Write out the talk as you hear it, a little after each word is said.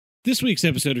This week's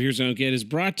episode of Here's What I Don't Get is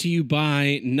brought to you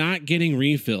by not getting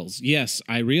refills. Yes,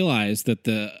 I realize that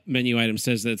the menu item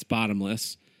says that it's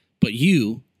bottomless, but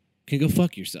you can go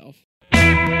fuck yourself.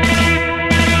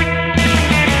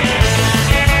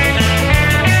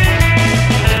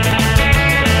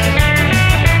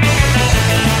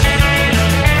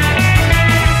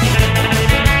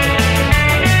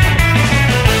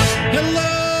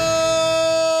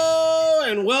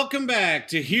 Welcome back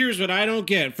to Here's What I Don't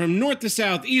Get, from north to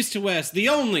south, east to west, the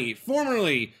only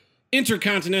formerly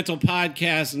intercontinental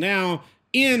podcast, now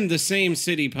in the same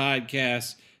city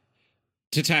podcast,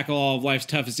 to tackle all of life's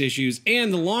toughest issues,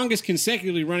 and the longest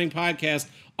consecutively running podcast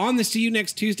on the See You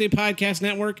Next Tuesday podcast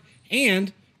network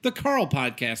and the Carl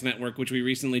podcast network, which we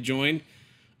recently joined.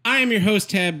 I am your host,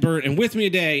 Tab Burt, and with me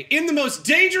today, in the most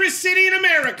dangerous city in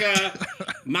America,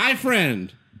 my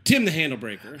friend, Tim the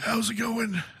Handlebreaker. How's it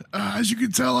going? As you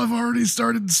can tell, I've already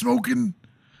started smoking.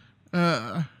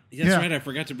 That's right. I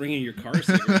forgot to bring in your car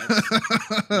cigarettes.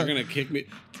 They're going to kick me.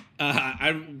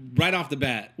 Right off the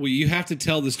bat, you have to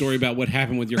tell the story about what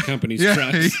happened with your company's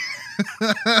trucks.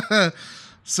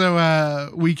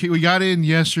 So we got in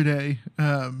yesterday,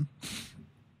 and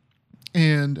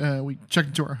we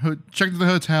checked into the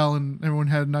hotel, and everyone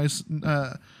had a nice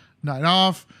night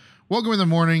off. Woke up in the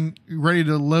morning, ready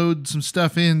to load some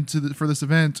stuff in for this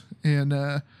event, and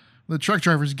the truck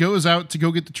drivers goes out to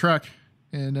go get the truck,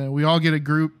 and we all get a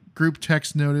group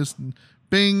text notice, and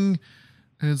bing,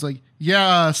 and it's like,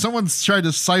 yeah, someone's tried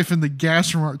to siphon the gas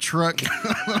from our truck.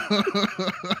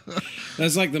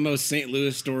 That's like the most St.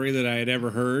 Louis story that I had ever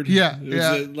heard. Yeah,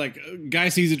 like a guy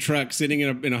sees a truck sitting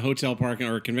in a hotel parking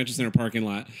or a convention center parking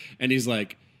lot, and he's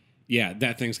like, yeah,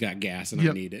 that thing's got gas, and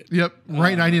I need it. Yep,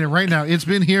 I need it right now. It's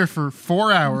been here for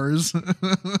 4 hours.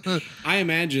 I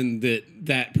imagine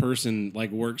that person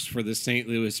like works for the St.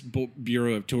 Louis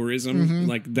Bureau of Tourism. Mm-hmm.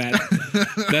 Like that.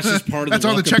 That's just part of that's the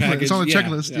on the checklist. package. It's on the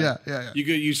checklist. Yeah.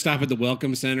 You stop at the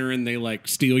welcome center and they like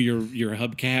steal your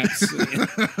hubcaps.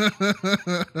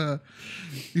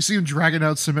 You see them dragging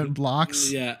out cement blocks.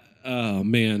 Yeah. Oh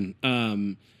man.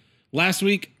 Last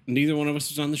week, neither one of us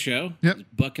was on the show. Yep.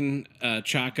 Buck and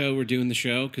Chaco were doing the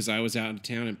show because I was out of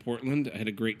town in Portland. I had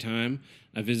a great time.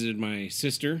 I visited my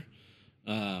sister.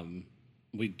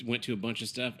 We went to a bunch of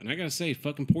stuff. And I got to say,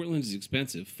 fucking Portland is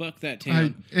expensive. Fuck that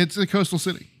town. It's a coastal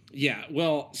city. Yeah.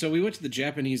 Well, so we went to the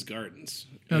Japanese gardens.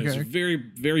 Okay. It was very,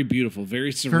 very beautiful,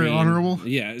 very serene. Very honorable?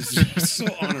 Yeah. It's so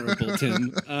honorable,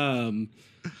 Tim.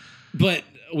 But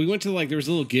we went to there was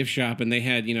a little gift shop, and they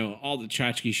had, all the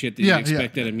tchotchke shit that you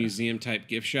expect at a museum type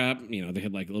gift shop. They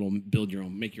had like little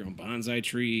make your own bonsai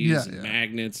trees, and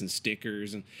magnets and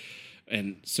stickers.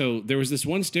 And so there was this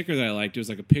one sticker that I liked. It was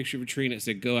like a picture of a tree and it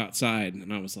said, "Go outside."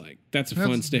 And I was like, that's a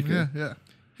fun sticker. Yeah.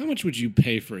 How much would you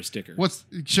pay for a sticker?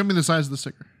 Show me the size of the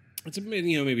sticker. It's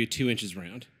maybe 2 inches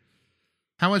round.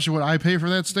 How much would I pay for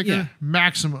that sticker? Yeah.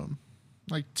 Maximum.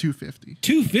 Like $2.50.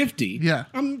 $2.50? Yeah.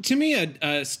 To me,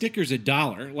 a sticker's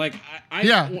 $1. Like I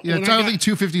don't think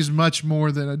 $2.50 is much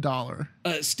more than $1.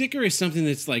 A sticker is something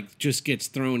that's like just gets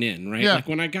thrown in, right? Yeah. Like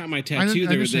when I got my tattoo,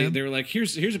 they were like,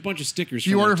 here's a bunch of stickers.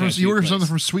 You order something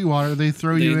from Sweetwater, they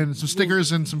throw you in some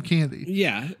stickers and some candy.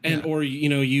 Yeah, or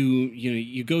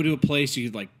you go to a place,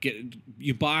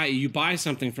 you buy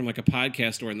something from like a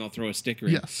podcast store, and they'll throw a sticker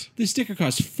in. Yes. This sticker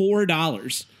costs $4.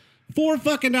 $4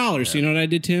 fucking dollars. Yeah. So you know what I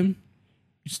did, Tim?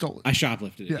 You stole it. I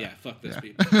shoplifted it. Yeah, fuck those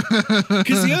people.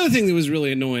 Because the other thing that was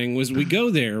really annoying was we go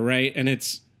there, right, and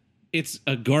it's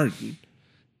a garden,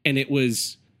 and it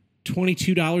was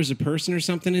 $22 a person or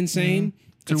something insane.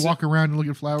 To walk around and look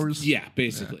at flowers? Yeah,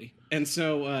 basically. Yeah. And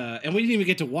so, and we didn't even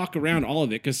get to walk around all of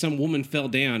it because some woman fell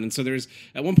down. And so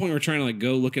at one point we were trying to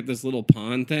go look at this little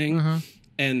pond thing,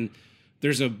 and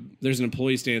there's an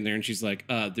employee standing there, and she's like,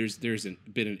 there's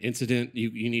been an incident.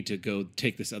 You need to go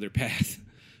take this other path.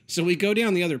 So we go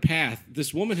down the other path.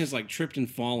 This woman has tripped and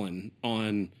fallen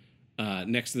on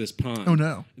next to this pond. Oh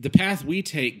no! The path we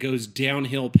take goes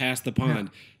downhill past the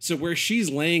pond. Yeah. So where she's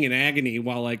laying in agony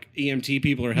while EMT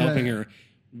people are helping her,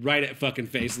 right at fucking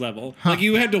face level. Huh.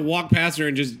 You had to walk past her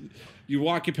and you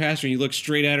walk past her and you look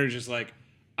straight at her, just like,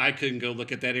 I couldn't go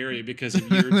look at that area because of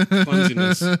your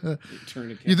clumsiness.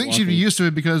 You think she'd be used to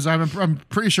it because I'm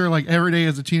pretty sure every day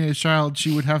as a teenage child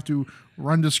she would have to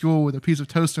run to school with a piece of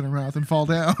toast in her mouth and fall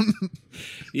down.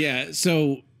 Yeah,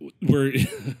 so when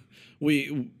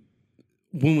we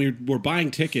were buying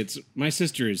tickets, my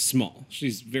sister is small.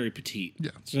 She's very petite.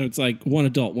 Yeah. So it's like one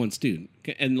adult, one student.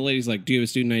 And the lady's like, "Do you have a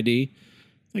student ID?"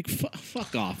 Like,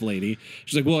 fuck off, lady.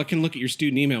 She's like, "Well, I can look at your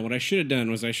student email." What I should have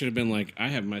done was I should have been like, "I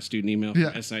have my student email from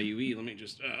SIUE. Let me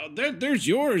just, there's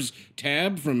yours,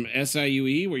 Tab, from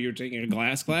SIUE, where you're taking a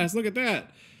glass class. Look at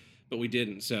that." but we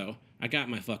didn't. So I got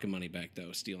my fucking money back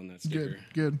though, stealing that sticker.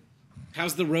 Good.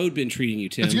 How's the road been treating you,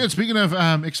 Tim? It's good. Speaking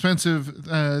of expensive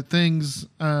things,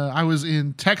 I was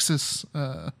in Texas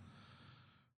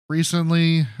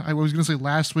recently. I was going to say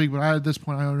last week, but at this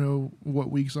point, I don't know what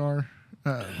weeks are.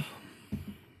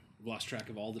 Lost track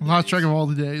of all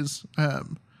the days.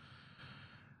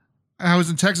 I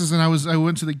was in Texas, and I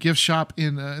went to the gift shop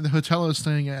in the hotel I was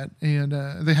staying at, and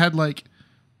they had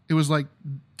it was like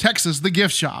Texas, the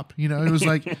gift shop. You know, it was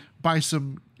like buy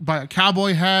a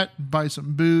cowboy hat, buy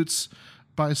some boots,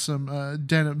 buy some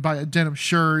denim, buy a denim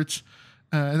shirt,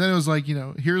 and then it was like, you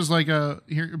know, here's like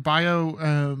Willie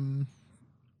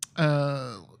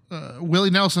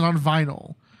Nelson on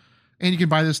vinyl, and you can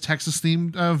buy this Texas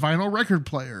themed vinyl record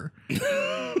player.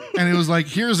 And it was like,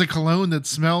 here's a cologne that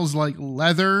smells like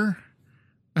leather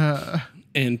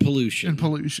and pollution.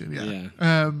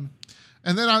 Yeah.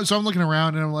 And then I'm looking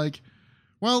around and I'm like,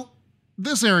 well,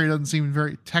 this area doesn't seem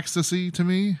very Texasy to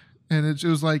me. And it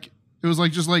was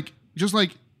just like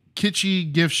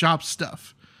kitschy gift shop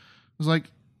stuff. It was like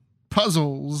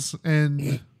puzzles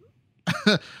and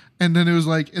and then it was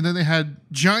like, and then they had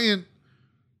giant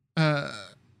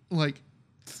like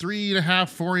 3.5,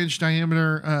 4-inch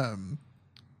diameter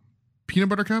peanut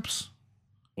butter cups.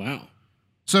 Wow.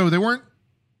 So they weren't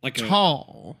like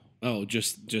tall.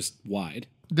 Just wide.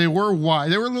 They were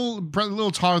wide. They were a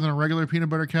little taller than a regular peanut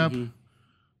butter cup,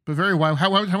 but very wide. How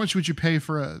much would you pay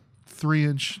for a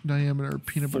 3-inch diameter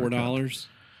peanut butter cup? $4.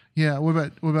 Yeah. What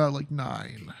about like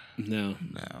 $9? No.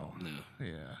 Yeah.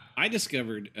 I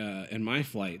discovered in my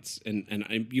flights,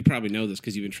 and you probably know this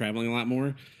because you've been traveling a lot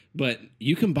more, but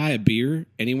you can buy a beer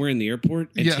anywhere in the airport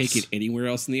and take it anywhere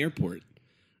else in the airport.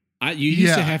 You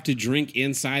used to have to drink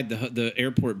inside the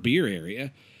airport beer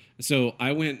area. So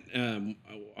I went on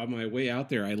my way out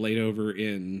there. I laid over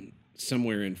in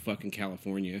somewhere in fucking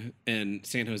California and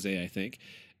San Jose, I think.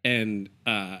 And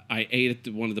I ate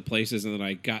at one of the places, and then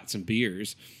I got some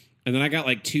beers. And then I got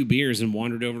like 2 beers and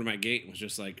wandered over to my gate and was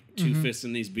just like 2 fists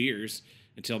in these beers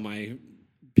until my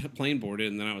plane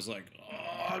boarded. And then I was like,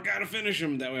 oh, I gotta finish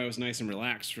them. That way I was nice and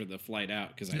relaxed for the flight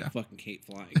out because I fucking hate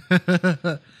flying.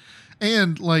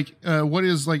 And like, what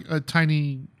is like a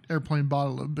tiny airplane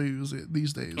bottle of booze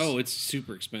these days? Oh, it's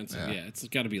super expensive. Yeah, it's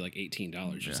got to be like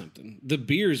 $18 or something. The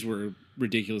beers were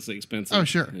ridiculously expensive. Oh,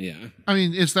 sure. Yeah. I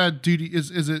mean, it's that duty. It's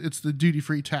the duty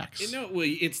free tax. No, well,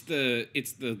 it's the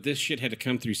this shit had to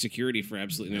come through security for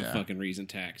absolutely no fucking reason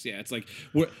tax. Yeah, it's like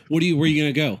where are you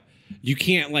gonna go? You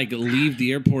can't like leave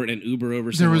the airport and Uber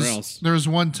over somewhere else. There was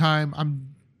one time,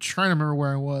 I'm trying to remember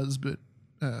where I was, but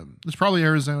it's probably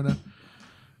Arizona.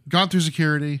 Gone through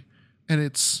security, and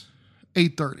it's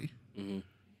 8:30.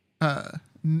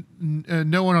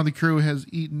 No one on the crew has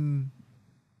eaten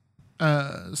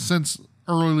since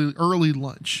early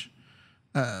lunch,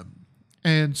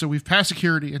 and so we've passed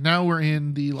security, and now we're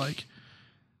in the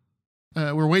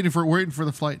we're waiting for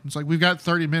the flight. It's like, we've got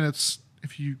 30 minutes.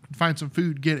 If you can find some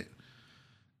food, get it.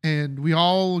 And we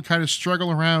all kind of struggle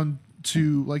around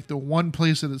to like the one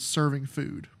place that is serving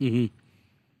food, and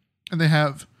they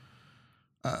have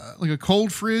like a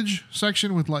cold fridge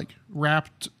section with like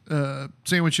wrapped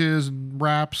sandwiches and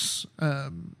wraps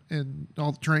and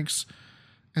all the drinks,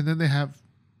 and then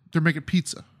they're making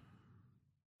pizza,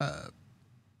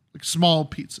 like small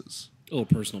pizzas,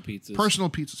 personal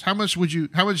pizzas. How much?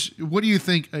 What do you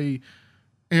think a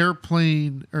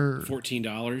airplane or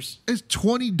 $14? It's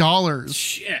 $20.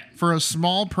 Shit, for a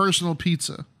small personal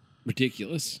pizza.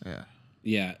 Ridiculous.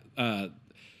 Yeah.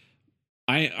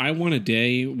 I want a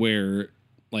day where,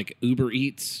 like, Uber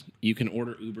Eats, you can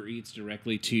order Uber Eats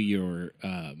directly to your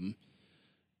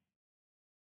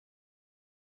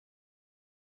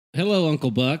hello,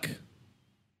 Uncle Buck.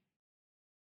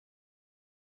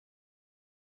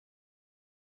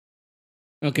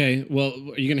 Okay, well,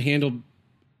 are you going to handle...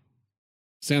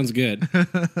 Sounds good.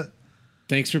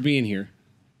 Thanks for being here.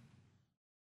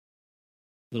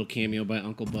 Little cameo by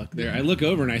Uncle Buck there. I look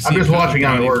over and I see... I'm just watching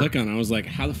on work. Click on it. I was like,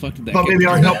 how the fuck did that But maybe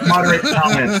I'll help moderate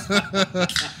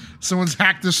comments. Someone's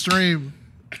hacked the stream.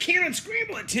 I can't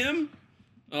unscramble it, Tim.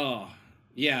 Oh,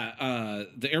 yeah.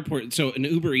 The airport. So an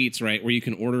Uber Eats, right, where you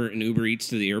can order an Uber Eats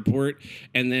to the airport,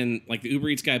 and then like the Uber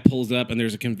Eats guy pulls up, and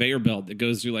there's a conveyor belt that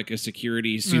goes through like a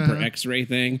security super X-ray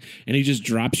thing, and he just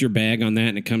drops your bag on that,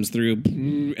 and it comes through,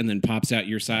 and then pops out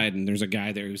your side, and there's a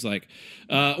guy there who's like,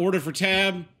 order for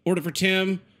Tab, order for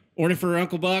Tim, order for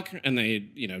Uncle Buck, and they,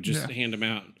 just hand them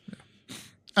out.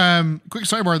 Quick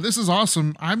sidebar. This is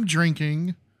awesome. I'm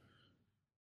drinking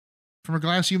from a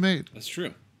glass you made. That's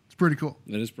true. Pretty cool.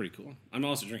 That is pretty cool. I'm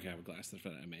also drinking out of a glass that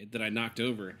I made that I knocked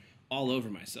over all over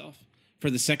myself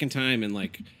for the second time in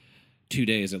like 2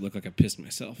 days I look like I pissed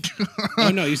myself. Oh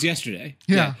no, it was yesterday.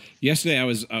 Yeah. Yesterday I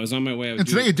was on my way. And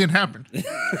today it didn't happen.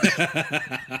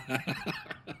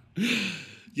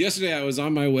 Yesterday I was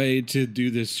on my way to do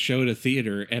this show at a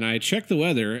theater, and I checked the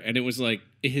weather, and it was like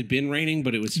it had been raining,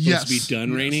 but it was supposed to be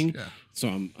done raining. Yeah. So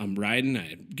I'm riding.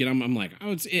 I get on. I'm like,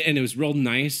 and it was real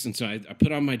nice, and so I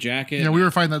put on my jacket. Yeah, we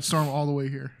were fighting that storm all the way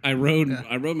here. I rode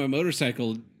my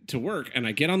motorcycle to work, and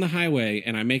I get on the highway,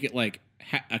 and I make it like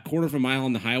a quarter of a mile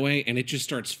on the highway, and it just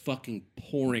starts fucking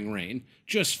pouring rain,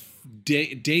 just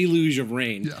deluge of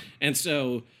rain. Yeah. And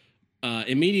so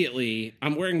immediately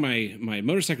I'm wearing my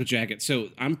motorcycle jacket, so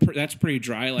that's pretty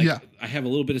dry. Like I have a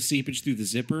little bit of seepage through the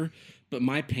zipper, but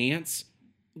my pants.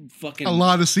 Fucking a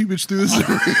lot of seepage through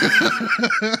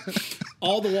the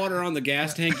all the water on the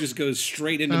gas tank just goes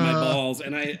straight into my balls,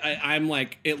 and I'm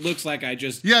like, it looks like I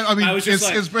just I was just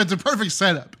it's a perfect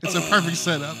setup. It's a perfect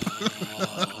setup.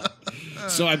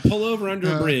 So I pull over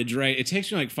under a bridge. Right, it takes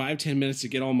me like 5-10 minutes to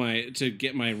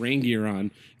get my rain gear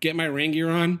on. Get my rain gear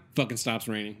on. Fucking stops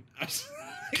raining.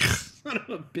 Son of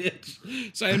a bitch.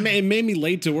 So it made me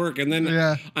late to work, and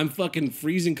then I'm fucking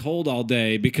freezing cold all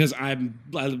day because I'm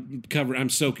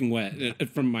soaking wet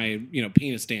from my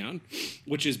penis down,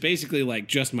 which is basically like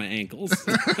just my ankles.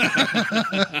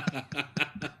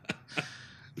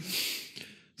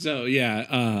 So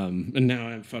and now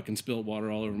I've fucking spilled water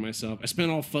all over myself. I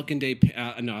spent all fucking day.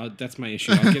 No, that's my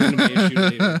issue. I'll get into my issue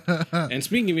later. And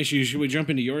speaking of issues, should we jump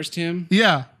into yours, Tim?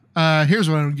 Yeah. Here's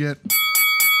what I don't get.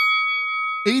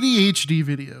 ADHD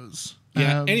videos.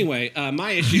 Yeah. Anyway, my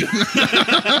issue.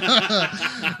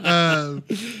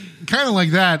 Kind of like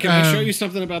that. Can I show you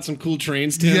something about some cool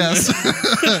trains, Tim? Yes.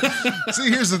 See,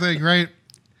 here's the thing, right?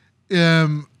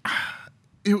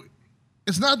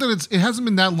 It's not that it hasn't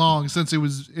been that long since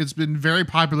it's been very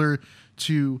popular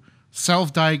to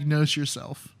self-diagnose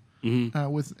yourself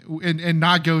with and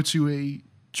not go to a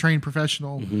trained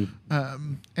professional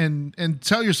and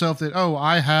tell yourself that, oh,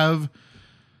 I have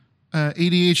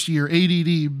ADHD or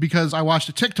ADD because I watched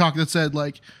a TikTok that said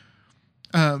like,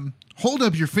 hold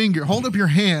up your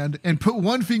hand and put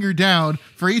one finger down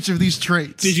for each of these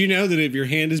traits. Did you know that if your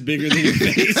hand is bigger than your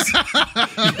face, you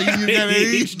got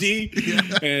ADHD?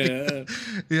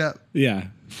 Yeah.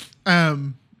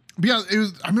 But yeah, it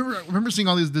was. I remember seeing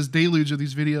all this deluge of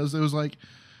these videos. It was like,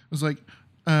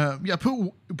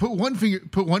 put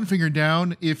one finger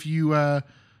down if you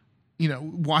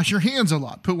wash your hands a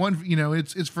lot. Put one,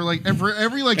 it's for like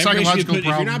every like psychological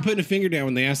problem. If you're not putting a finger down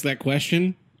when they ask that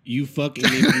question, you fucking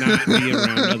need to not be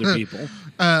around other people.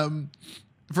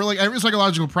 For like every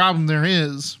psychological problem there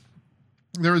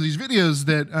were these videos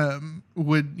that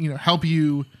would help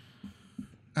you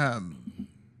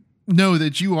know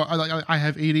that you are like, I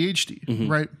have ADHD,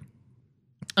 right?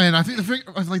 And I think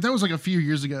like that was like a few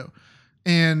years ago,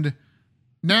 and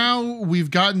now we've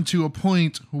gotten to a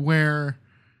point where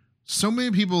so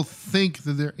many people think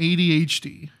that they're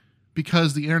ADHD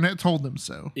because the internet told them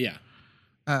so. Yeah.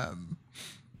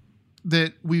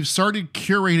 That we've started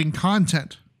curating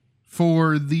content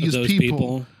for these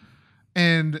people.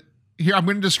 And here I'm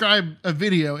going to describe a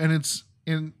video, and it's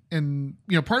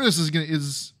part of this is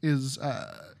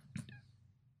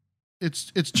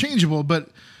it's changeable, but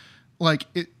like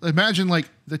imagine like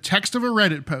the text of a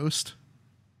Reddit post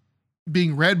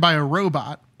being read by a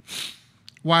robot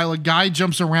while a guy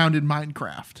jumps around in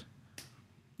Minecraft.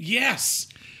 Yes.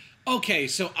 Okay,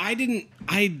 so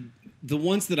the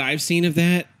ones that I've seen of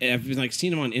that, I've been like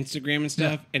seen them on Instagram and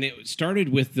stuff, and it started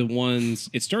with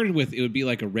it would be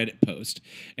like a Reddit post,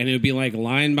 and it would be like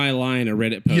line by line a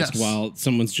Reddit post while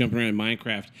someone's jumping around in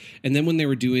Minecraft. And then when they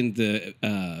were doing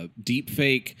the deep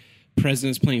fake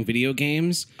presidents playing video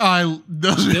games,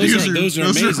 those are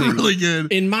amazing. Are really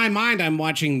good. In my mind, I'm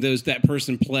watching that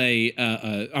person play.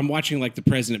 I'm watching like the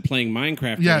president playing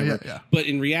Minecraft. Yeah. But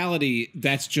in reality,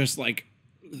 that's just like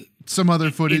some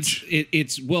other footage.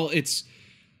 It's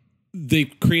they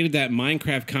created that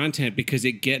Minecraft content because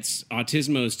it gets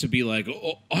Autismos to be like,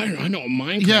 oh, I know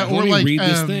Minecraft. Yeah, or like read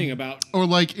this thing about, or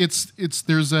like it's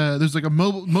there's like a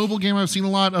mobile game I've seen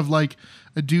a lot of, like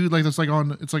a dude like that's like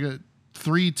it's like a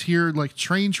 3-tiered like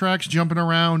train tracks jumping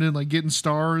around and like getting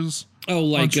stars. Oh,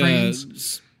 like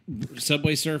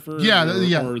Subway Surfer. Yeah,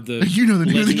 or the the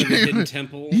name of the game. The Hidden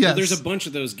Temple. Yes. Well, there's a bunch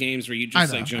of those games where you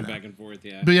just like jump back and forth.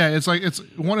 Yeah, but yeah, it's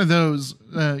one of those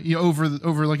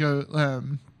over like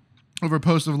over a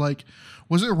post of like,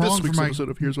 was it wrong this for week's my episode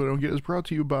of Here's What I Don't Get is brought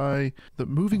to you by the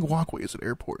moving walkways at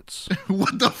airports.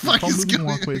 What the fuck is moving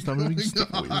walkways, not moving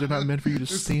stairways. They're not meant for you to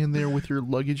stand there with your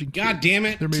luggage and God damn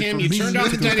it, Tim! You turned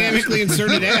on the dynamically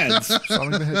inserted ads.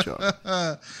 Sonic the Hedgehog.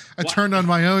 I turned on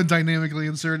my own dynamically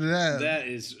inserted ad. That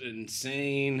is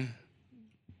insane.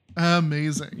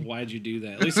 Amazing. Why'd you do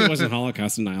that? At least it wasn't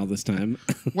Holocaust denial this time.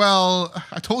 Well,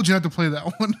 I told you not to play that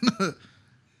one.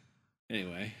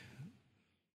 Anyway.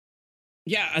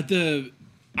 Yeah,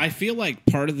 I feel like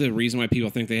part of the reason why people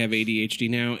think they have ADHD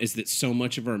now is that so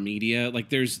much of our media, like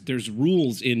there's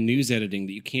rules in news editing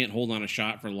that you can't hold on a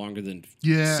shot for longer than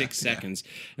 6 seconds.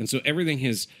 And so everything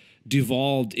has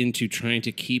devolved into trying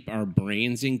to keep our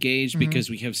brains engaged because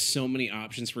we have so many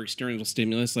options for external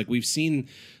stimulus. Like we've seen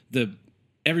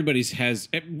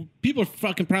people are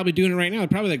fucking probably doing it right now. They're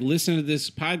probably like listening to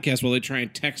this podcast while they try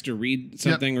and text or read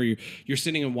something, or you're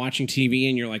sitting and watching TV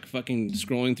and you're like fucking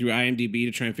scrolling through IMDb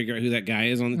to try and figure out who that guy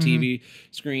is on the TV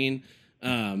screen.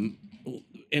 And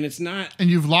it's not. And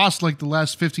you've lost like the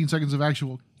last 15 seconds of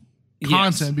actual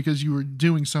content because you were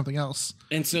doing something else.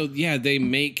 And so, yeah, they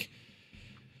make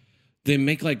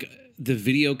like the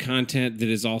video content that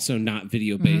is also not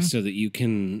video based so that you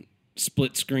can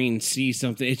split screen see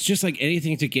something. It's just like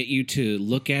anything to get you to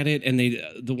look at it. And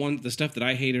the stuff that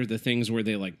I hate are the things where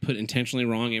they like put intentionally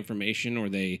wrong information, or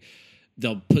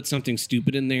they'll put something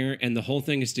stupid in there, and the whole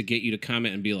thing is to get you to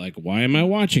comment and be like, why am I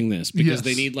watching this? Because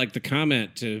they need like the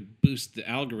comment to boost the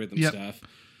algorithm stuff.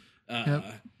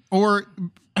 Or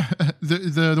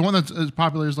the one that's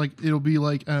popular is like it'll be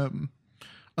like a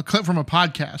clip from a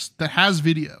podcast that has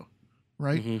video,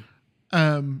 right?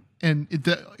 And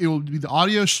it will be the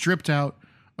audio stripped out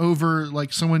over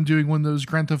like someone doing one of those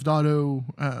Grand Theft Auto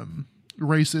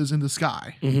races in the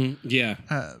sky. Yeah.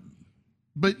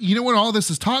 But you know what all this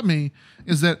has taught me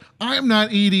is that I am not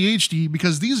ADHD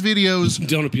because these videos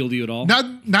don't appeal to you at all.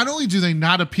 Not only do they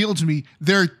not appeal to me,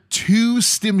 they're too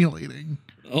stimulating.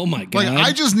 Oh my god! Like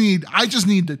I just need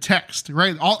the text,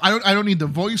 right? I don't need the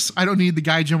voice. I don't need the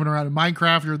guy jumping around in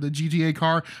Minecraft or the GTA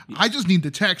car. I just need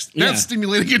the text. That's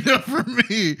stimulating enough for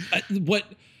me.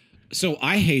 So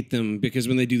I hate them because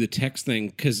when they do the text thing,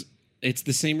 because it's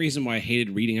the same reason why I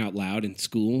hated reading out loud in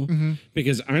school.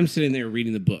 Because I'm sitting there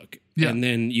reading the book, and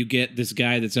then you get this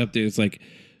guy that's up there. It's like,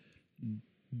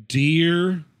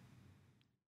 "Dear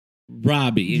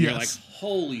Robbie," and you're like,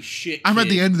 holy shit, I'm at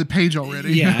the end of the page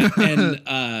already. Yeah.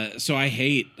 And so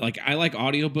I like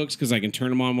audiobooks because I can turn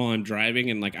them on while I'm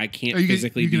driving, and like I can't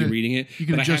physically be reading it. You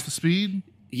can adjust the speed.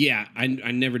 Yeah, I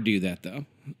never do that though.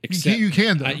 Except you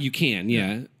can though. You can,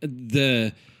 yeah.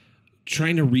 The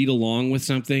trying to read along with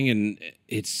something, and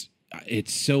it's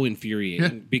so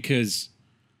infuriating because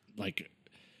like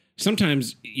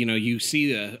sometimes you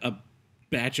see a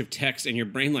batch of text and your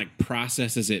brain like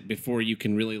processes it before you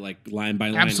can really like line by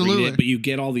line read it, but you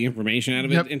get all the information out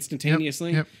of it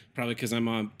instantaneously. Probably because I'm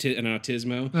on an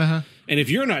autismo. And if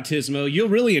you're an autismo, you'll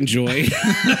really enjoy.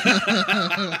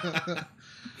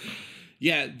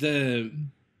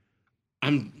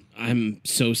 I'm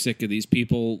so sick of these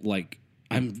people. Like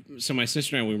so my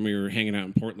sister and I, when we were hanging out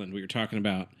in Portland, we were talking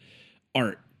about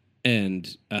art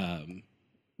and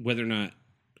whether or not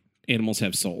animals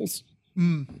have souls.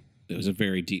 It was a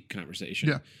very deep conversation.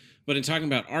 Yeah. But in talking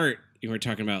about art, you were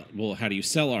talking about, well, how do you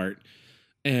sell art?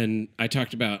 And I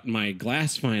talked about my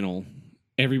glass final,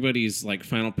 everybody's like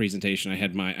final presentation. I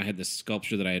had this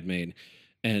sculpture that I had made,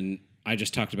 and I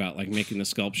just talked about like making the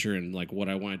sculpture and like what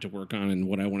I wanted to work on and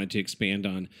what I wanted to expand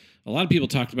on. A lot of people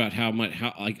talked about how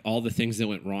like all the things that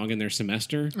went wrong in their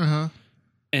semester.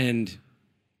 And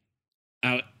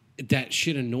that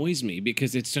shit annoys me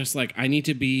because it's just like I need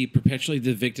to be perpetually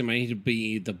the victim. I need to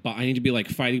be like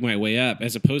fighting my way up,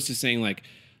 as opposed to saying like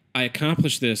I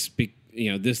accomplished this.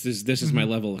 This is my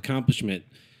level of accomplishment.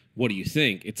 What do you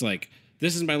think? It's like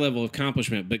this is my level of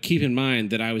accomplishment, but keep in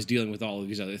mind that I was dealing with all of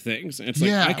these other things. And it's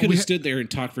like I could have stood there and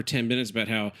talked for 10 minutes about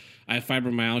how I have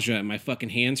fibromyalgia and my fucking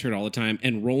hands hurt all the time,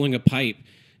 and rolling a pipe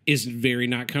is very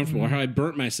not comfortable. Or how I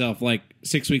burnt myself like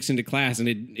 6 weeks into class and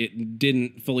it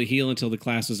didn't fully heal until the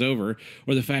class was over.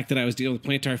 Or the fact that I was dealing with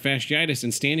plantar fasciitis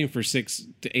and standing for 6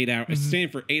 to 8 hours,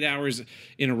 standing for 8 hours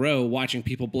in a row watching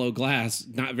people blow glass,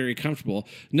 not very comfortable.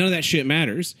 None of that shit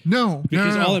matters. No,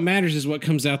 because all that matters is what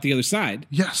comes out the other side.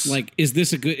 Yes. Like, is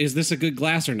this a good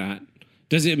glass or not?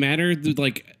 Does it matter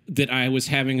that I was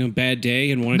having a bad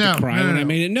day and wanted to cry when I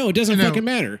made it? No, it doesn't fucking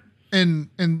matter. And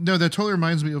no, that totally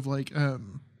reminds me of like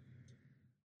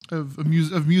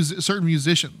certain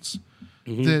musicians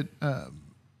that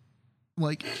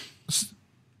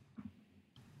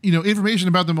information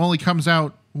about them only comes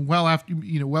out well after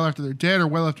they're dead or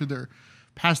well after they're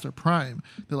past their prime.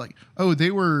 They're like, oh,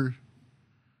 they were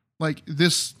like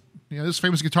this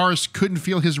famous guitarist couldn't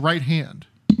feel his right hand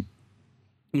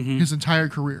his entire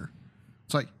career.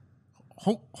 It's like,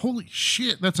 holy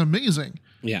shit, that's amazing.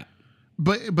 Yeah.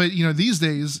 But these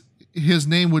days his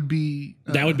name would be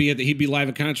that would be it. He'd be live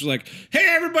at concert like, "Hey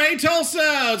everybody,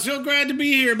 Tulsa! So glad to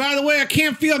be here. By the way, I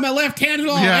can't feel my left hand at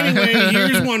all. Yeah. Anyway,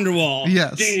 here's Wonderwall.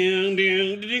 Yes. Down,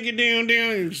 down, down, down,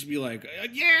 down. And just be like,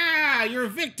 yeah, you're a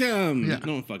victim. Yeah.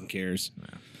 No one fucking cares.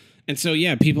 Yeah. And so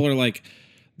yeah, people are like,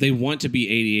 they want to be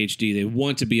ADHD. They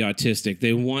want to be autistic.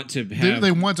 They want to have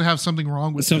they want to have something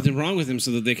wrong with something wrong with them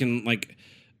so that they can like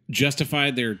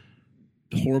justify their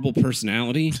horrible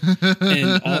personality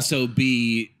and also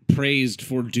be praised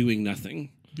for doing nothing.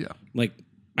 Yeah. Like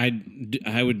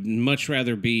I would much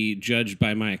rather be judged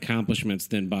by my accomplishments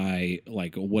than by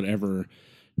like whatever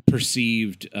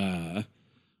perceived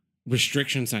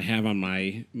restrictions I have on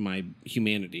my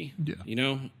humanity. Yeah. You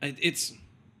know, it's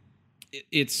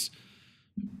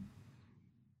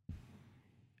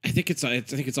I think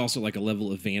it's also like a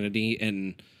level of vanity,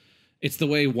 and it's the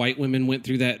way white women went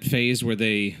through that phase where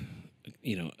they,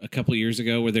 you know, a couple of years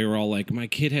ago where they were all like, my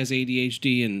kid has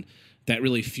ADHD, and that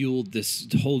really fueled this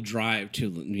whole drive to,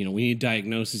 you know, we need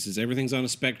diagnoses. Everything's on a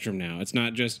spectrum now. It's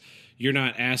not just, you're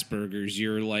not Asperger's,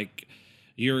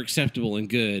 you're acceptable and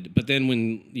good. But then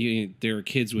when there are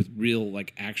kids with real,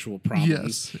 like, actual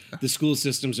problems, yes. the school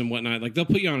systems and whatnot, like, they'll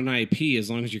put you on an IEP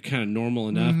as long as you're kind of normal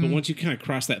enough. But once you kind of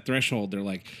cross that threshold, they're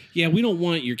like, yeah, we don't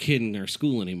want your kid in our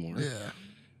school anymore. Yeah.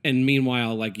 And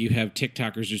meanwhile, like, you have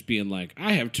TikTokers just being like,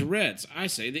 I have Tourette's. I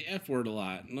say the F word a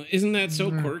lot. Isn't that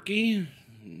so quirky?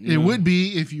 It would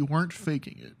be if you weren't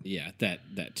faking it. Yeah,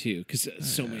 that too, because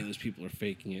so many of those people are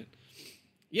faking it.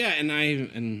 Yeah, and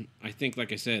I think,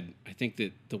 like I said, I think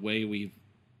that the way we've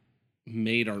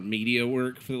made our media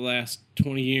work for the last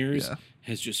 20 years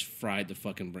has just fried the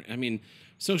fucking brain. I mean,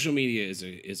 social media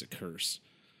is a curse.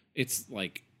 It's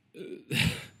like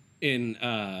in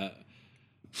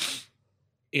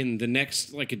the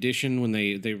next like edition, when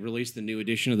they release the new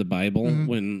edition of the Bible,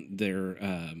 when they're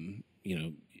you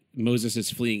know, Moses is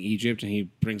fleeing Egypt and he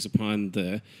brings upon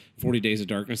the 40 days of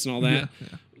darkness and all that. Yeah.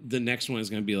 The next one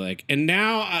is going to be like, and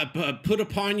now I put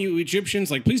upon you Egyptians,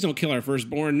 like, please don't kill our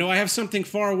firstborn. No, I have something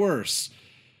far worse.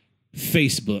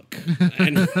 Facebook.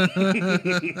 And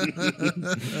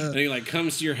he like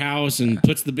comes to your house and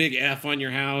puts the big F on your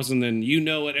house, and then you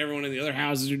know what everyone in the other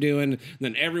houses are doing, and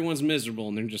then everyone's miserable,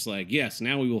 and they're just like, yes,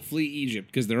 now we will flee Egypt,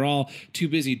 because they're all too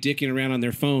busy dicking around on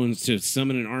their phones to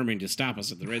summon an army to stop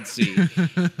us at the Red Sea.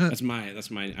 That's my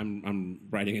I'm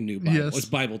writing a new Bible. Yes. It's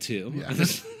Bible 2. Yeah.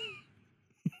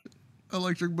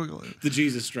 Electric Boogaloo. The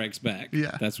Jesus Strikes Back.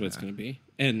 Yeah. That's what it's going to be.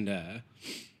 And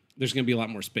there's going to be a lot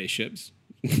more spaceships.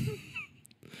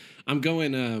 I'm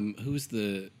going, who's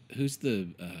the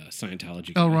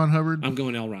Scientology guy? L. Ron Hubbard. I'm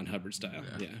going L. Ron Hubbard style.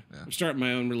 Yeah. I'm starting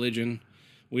my own religion.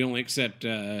 We only accept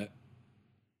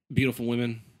beautiful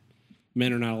women.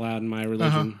 Men are not allowed in my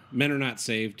religion. Men are not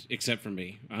saved except for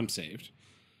me. I'm saved.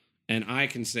 And I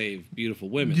can save beautiful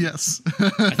women. Yes.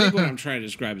 I think what I'm trying to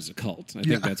describe is a cult. I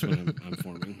think that's what I'm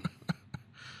forming.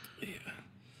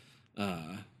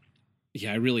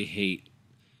 Yeah, I really hate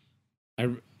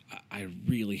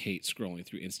scrolling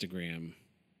through Instagram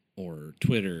or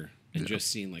Twitter and just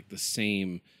seeing like the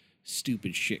same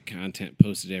stupid shit content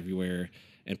posted everywhere,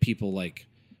 and people like,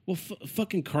 well,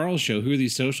 fucking Carl's show, Who Are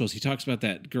These Socials? He talks about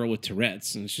that girl with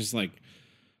Tourette's, and it's just like,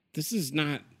 this is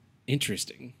not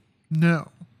interesting. No.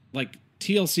 Like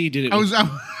TLC did it. I was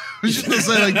just gonna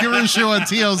say, like, give her a show on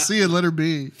TLC and let her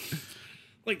be.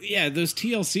 Like, yeah, those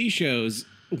TLC shows,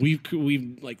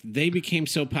 we've like, they became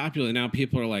so popular. Now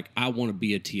people are like, I want to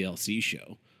be a TLC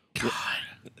show. God,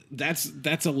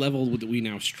 that's a level that we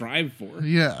now strive for.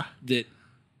 Yeah. That,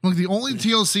 look, the only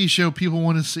TLC show people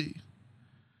want to see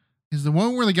is the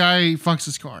one where the guy fucks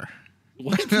his car.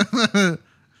 what?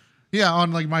 Yeah,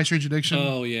 on like My Strange Addiction.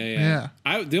 Oh yeah.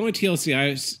 The only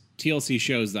TLC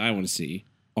shows that I want to see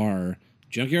are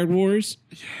Junkyard Wars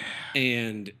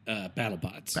and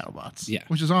BattleBots. BattleBots. Yeah.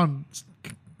 Which is on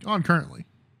currently.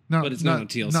 No, but it's not on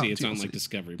TLC. Not it's TLC. on like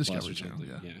Discovery Plus or Channel,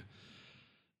 something. yeah.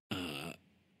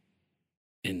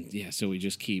 And yeah, so we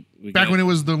just keep when it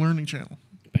was the Learning Channel.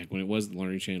 Back when it was the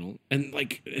Learning Channel, and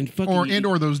like fucking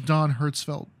or those Don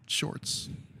Hertzfeldt shorts.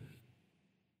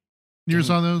 You ever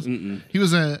saw those? Mm-mm. He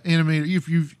was an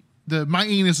animator. My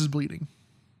anus is bleeding.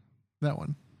 That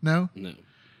one. No.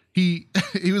 He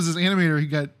was this animator. He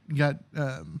got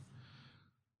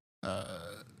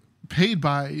paid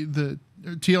by the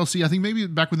TLC. I think maybe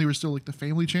back when they were still like the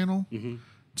Family Channel,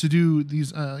 to do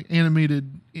these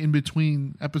animated in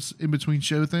between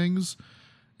show things.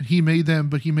 And he made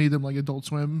them like Adult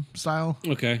Swim style.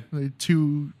 Okay. Like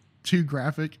too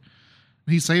graphic.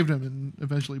 And he saved them and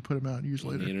eventually put them out years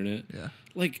later. On the internet. Yeah.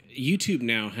 Like YouTube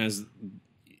now has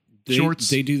shorts.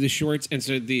 They do the shorts, and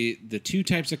so the two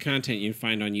types of content you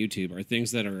find on YouTube are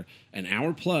things that are an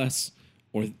hour plus,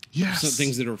 or some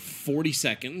things that are 40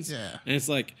 seconds. Yeah. And it's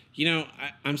like,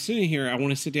 I'm sitting here, I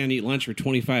want to sit down and eat lunch for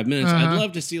 25 minutes. I'd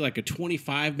love to see like a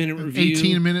 25-minute review,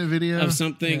 18-minute video of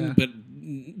something, but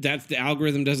that's the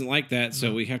algorithm doesn't like that,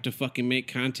 so we have to fucking make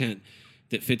content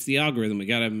that fits the algorithm. We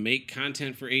got to make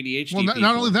content for ADHD. Well,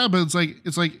 not only that, but it's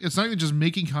not even just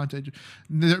making content.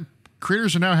 The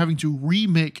creators are now having to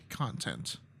remake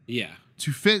content. Yeah.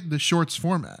 To fit the shorts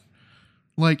format.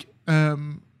 Like,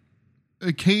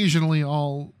 occasionally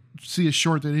I'll see a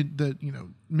short that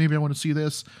maybe I want to see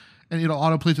this, and it'll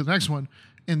autoplay to the next one,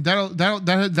 and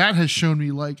that has shown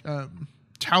me like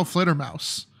Tau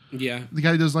Flittermouse. Yeah, the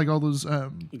guy who does like all those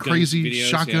crazy videos,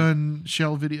 shotgun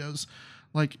shell videos.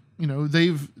 Like,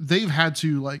 they've had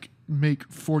to like make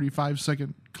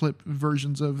 45-second clip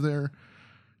versions of their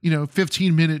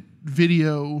 15-minute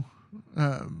video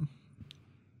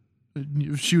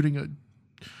shooting a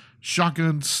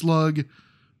shotgun slug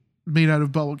made out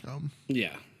of bubble gum.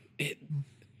 Yeah.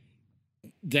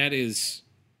 That's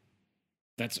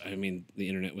I mean, the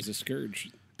internet was a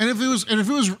scourge. And if it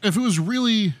was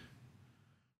really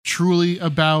truly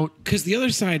about, because the other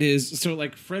side is, so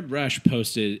like Fred Rush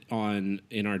posted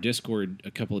in our Discord a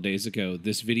couple of days ago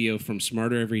this video from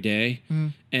Smarter Every Day,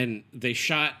 and they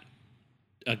shot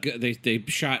a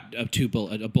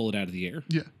bullet out of the air.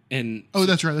 Yeah. And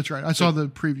that's right. I saw the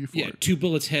preview for it. 2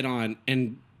 bullets head on,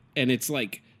 and it's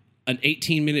like an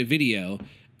 18-minute video,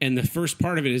 and the first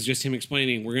part of it is just him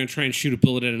explaining, we're going to try and shoot a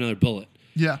bullet at another bullet.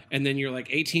 Yeah. And then you're like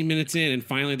 18 minutes in, and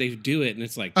finally they do it, and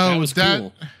it's like, that was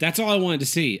cool. That's all I wanted to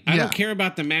see. I don't care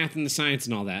about the math and the science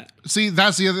and all that. See,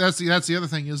 that's the other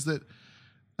thing is that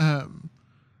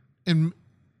in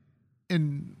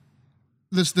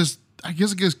this I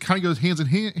guess it kind of goes hand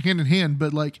in hand,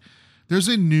 but like there's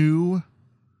a new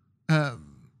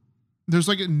there's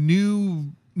like a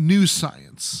new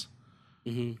science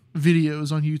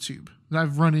videos on YouTube that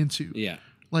I've run into. Yeah.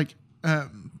 Like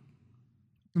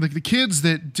the kids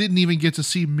that didn't even get to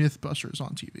see Mythbusters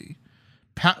on TV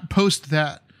post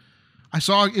that. I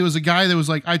saw it was a guy that was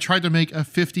like, I tried to make a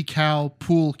 50 cal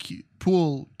pool cue.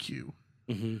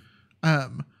 And I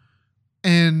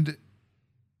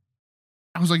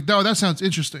was like, no, that sounds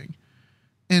interesting.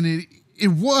 And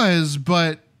it was,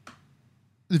 but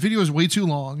the video was way too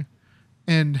long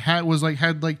and had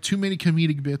too many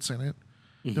comedic bits in it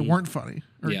that weren't funny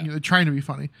or trying to be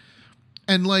funny.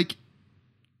 And like,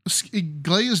 it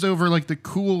glazed over like the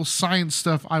cool science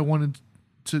stuff I wanted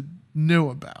to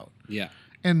know about. Yeah.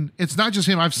 And it's not just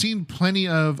him. I've seen plenty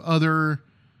of other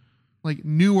like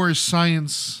newer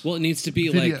science. Well, it needs to be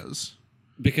videos. Like,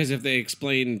 because if they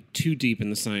explain too deep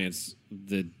in the science,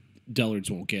 the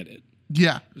dullards won't get it.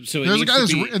 Yeah. So there's a guy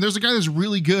that's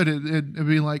really good at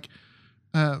being like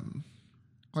I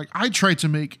tried to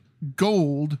make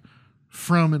gold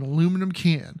from an aluminum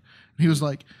can. And he was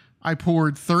like, I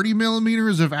poured 30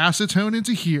 millimeters of acetone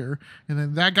into here, and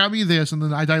then that got me this, and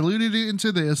then I diluted it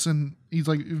into this, and he's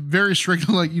like very strict,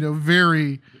 like,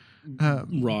 very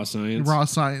raw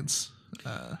science.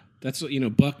 That's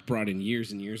what, Buck brought in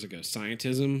years and years ago,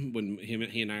 scientism, when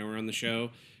he and I were on the show,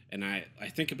 and I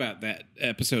think about that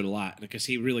episode a lot, because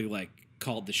he really like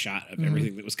called the shot of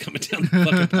everything that was coming down the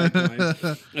fucking pipeline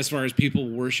as far as people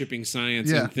worshiping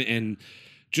science and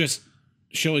just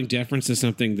showing deference to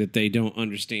something that they don't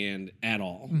understand at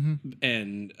all.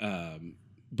 And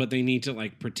but they need to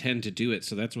like pretend to do it.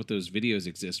 So that's what those videos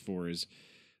exist for, is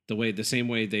the same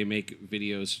way they make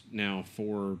videos now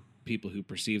for people who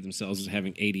perceive themselves as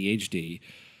having ADHD.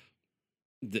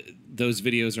 Those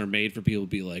videos are made for people to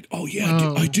be like, oh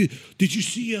yeah, I did. Did you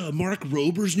see Mark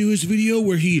Rober's newest video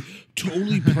where he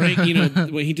totally pranked?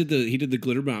 When he did the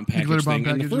glitter bomb package thing.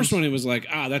 And the first one, it was like,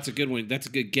 that's a good one. That's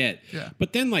a good get. Yeah.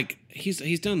 But then like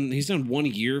he's done 1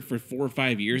 year for 4 or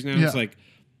 5 years now. Yeah. It's like,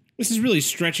 this is really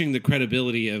stretching the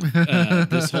credibility of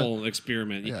this whole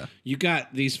experiment. Yeah. You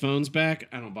got these phones back.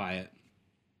 I don't buy it.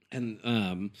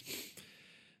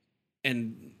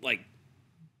 And like.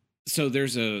 So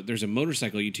there's a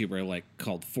motorcycle YouTuber like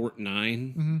called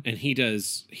Fort9, and he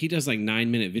does like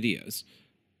 9-minute videos,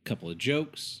 a couple of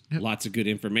jokes, lots of good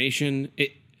information.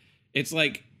 It's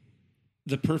like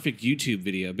the perfect YouTube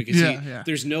video because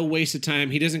there's no waste of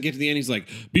time. He doesn't get to the end. He's like,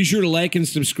 be sure to like and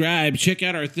subscribe. Check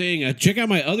out our thing. Check out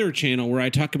my other channel where I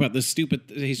talk about this stupid.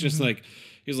 He's just like.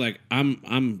 He's like, I'm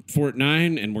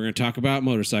Fort9, and we're going to talk about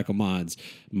motorcycle mods.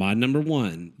 Mod number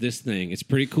 1, this thing. It's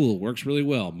pretty cool. Works really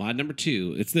well. Mod number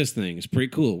 2, it's this thing. It's pretty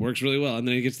cool. Works really well. And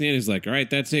then he gets to the end. He's like, all right,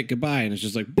 that's it. Goodbye. And it's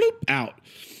just like, bloop, out.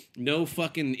 No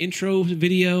fucking intro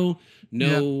video.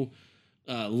 No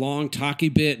long talky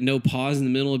bit, no pause in the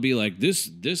middle. It'd be like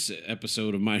this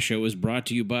episode of my show is brought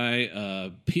to you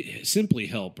by Simply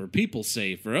Help or People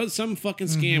Safe or some fucking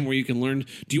scam where you can learn.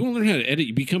 Do you want to learn how to edit?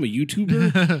 You become a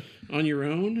YouTuber on your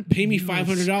own. Pay me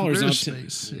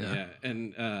 $500. Yeah,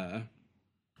 and I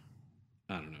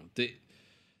don't know.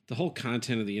 The whole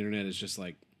content of the internet is just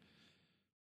like,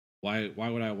 why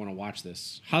would I want to watch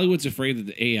this? Hollywood's afraid that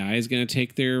the AI is going to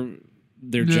take their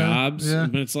jobs,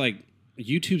 but it's like,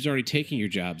 YouTube's already taking your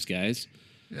jobs, guys.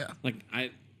 Yeah. Like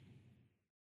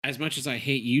as much as I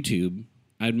hate YouTube,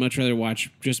 I'd much rather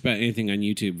watch just about anything on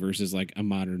YouTube versus like a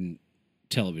modern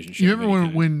television show. You remember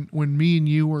when me and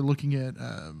you were looking at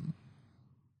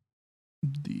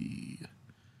the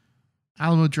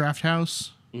Alamo Draft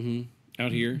House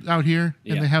out here,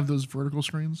 and they have those vertical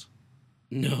screens?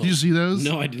 No. Did you see those?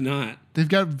 No, I did not. They've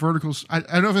got verticals. I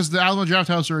don't know if it's the Alamo Draft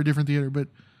House or a different theater, but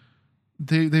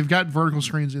they've got vertical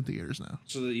screens in theaters now,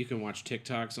 so that you can watch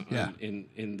TikToks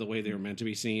in the way they were meant to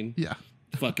be seen. Yeah,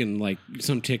 fucking like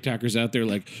some TikTokers out there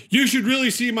like, you should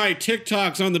really see my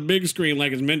TikToks on the big screen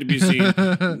like it's meant to be seen.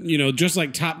 Just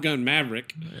like Top Gun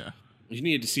Maverick. Yeah, you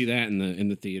needed to see that in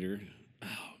the theater.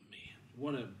 Oh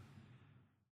man,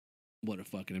 what a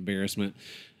fucking embarrassment.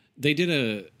 They've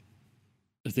done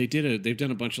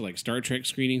a bunch of like Star Trek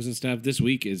screenings and stuff. This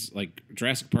week is like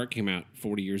Jurassic Park came out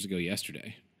 40 years ago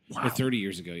yesterday. Wow. Or 30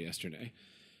 years ago yesterday.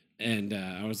 And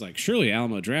I was like, surely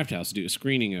Alamo Draft House do a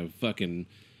screening of fucking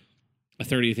a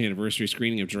 30th anniversary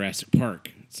screening of Jurassic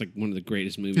Park. It's like one of the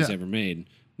greatest movies ever made.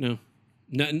 No.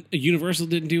 Universal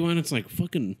didn't do one. It's like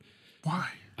fucking why?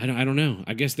 I don't know.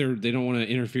 I guess they don't want to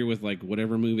interfere with like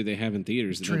whatever movie they have in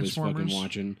theaters that nobody's fucking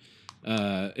watching.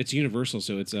 It's Universal,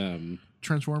 so it's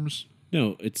Transformers.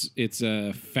 No, it's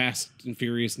Fast and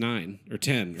Furious 9 or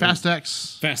 10. Fast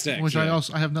X, which I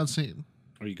have not seen.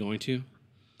 Are you going to?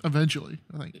 Eventually,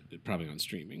 I think. Probably on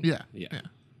streaming. Yeah.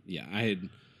 I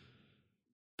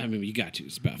mean, you got to.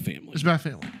 It's about family. It's about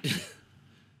family.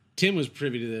 Tim was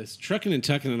privy to this. Truckin' and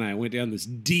Tuckin' and I went down this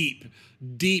deep,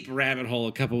 deep rabbit hole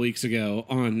a couple weeks ago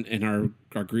in our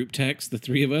group text, the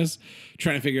three of us,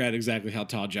 trying to figure out exactly how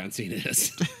tall John Cena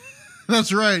is.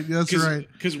 That's right.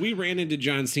 Because we ran into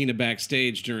John Cena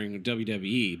backstage during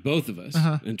WWE, both of us.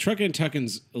 And Truckin' and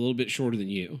Tuckin's a little bit shorter than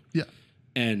you. Yeah.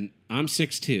 And I'm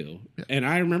 6'2". Yeah. And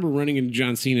I remember running into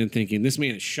John Cena and thinking, this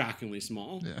man is shockingly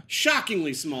small. Yeah.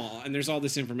 Shockingly small. And there's all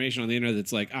this information on the internet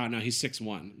that's like, oh, no, he's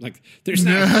 6'1". Like, there's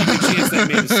not a fucking chance that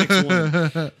man is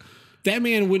 6'1". That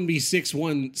man wouldn't be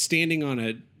 6'1" standing on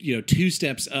a, 2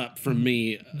 steps up from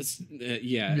me.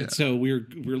 Yeah. So we're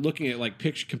looking at like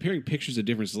comparing pictures of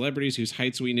different celebrities whose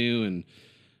heights we knew, and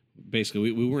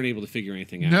basically we weren't able to figure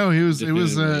anything out. No,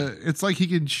 it's like he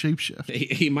can shapeshift.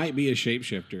 He might be a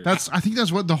shapeshifter. I think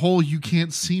that's what the whole "you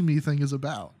can't see me" thing is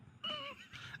about.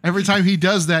 Every time he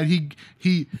does that,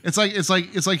 it's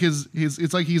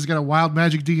like he's got a wild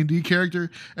magic D&D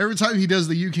character. Every time he does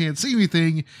the "you can't see me"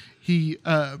 thing,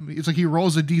 it's like he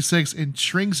rolls a D6 and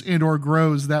shrinks and or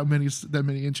grows that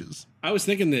many inches. I was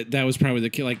thinking that was probably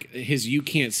like his "you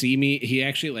can't see me." He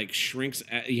actually like shrinks.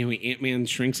 Ant-Man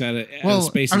shrinks out of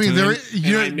space. I mean, and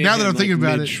time. Now that I'm thinking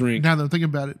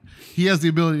about it, he has the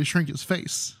ability to shrink his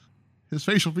face, his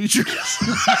facial features.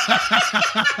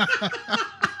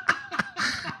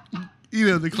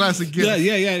 The classic gift.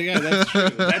 Yeah. That's true.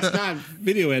 That's not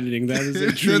video editing. That is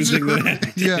a true thing that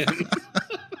happened.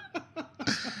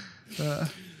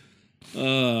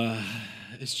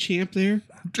 Is Champ there?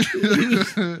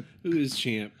 Who is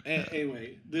Champ?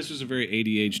 Anyway, this was a very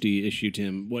ADHD issue,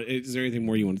 Tim. What is there anything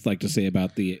more you would like to say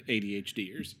about the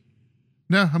ADHDers?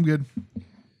 No, I'm good.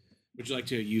 Would you like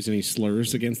to use any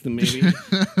slurs against them, maybe?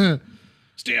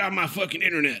 Stay on my fucking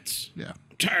internets. Yeah.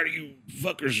 I'm tired of you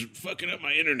fuckers fucking up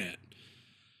my internet.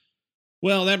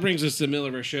 Well, that brings us to the middle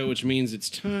of our show, which means it's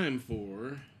time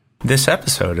for... This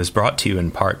episode is brought to you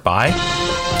in part by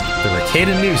the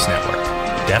Ricada News Network.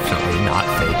 Definitely not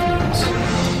fake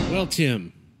news. Well,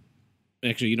 Tim,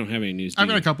 actually, you don't have any news. I've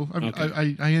got a couple.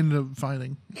 Okay. I ended up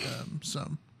finding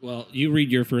some. Well, you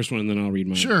read your first one, and then I'll read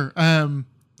mine. Sure.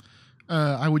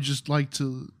 I would just like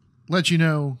to let you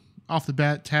know off the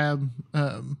bat, Tab,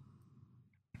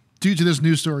 due to this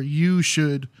news story, you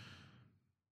should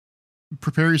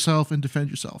prepare yourself and defend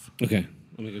yourself. Okay.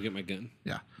 I'm going to go get my gun.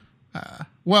 Yeah.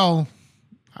 We'll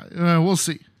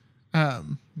see.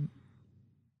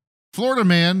 Florida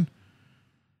man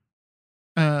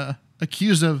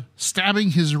accused of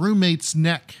stabbing his roommate's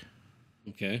neck.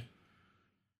 Okay.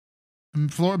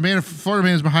 Florida man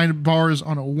is behind bars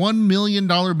on a $1 million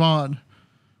bond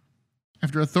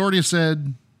after authorities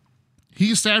said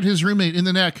he stabbed his roommate in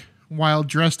the neck while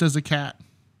dressed as a cat.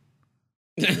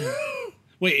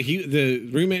 Wait, the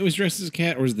roommate was dressed as a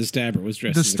cat, or was the stabber was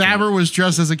dressed? The as stabber a cat? was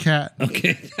dressed as a cat.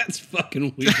 Okay, that's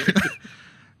fucking weird.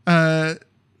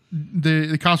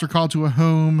 The cops were called to a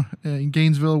home in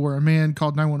Gainesville where a man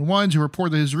called 911 to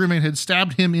report that his roommate had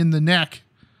stabbed him in the neck.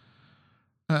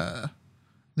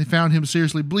 They found him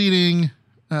seriously bleeding.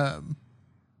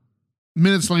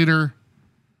 Minutes later,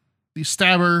 the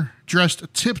stabber, dressed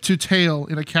tip to tail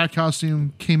in a cat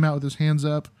costume, came out with his hands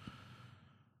up.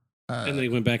 And then he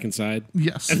went back inside.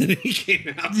 Yes. And then he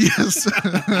came out. Yes.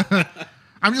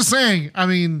 I'm just saying. I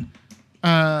mean,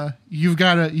 you've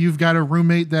got a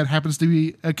roommate that happens to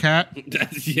be a cat.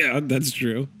 Yeah, that's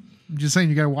true. I'm just saying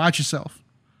you got to watch yourself.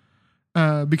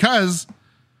 Because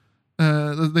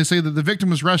they say that the victim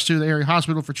was rushed to the area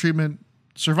hospital for treatment,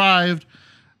 survived.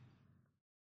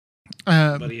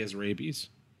 But he has rabies.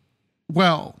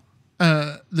 Well,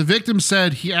 the victim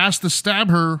said he asked the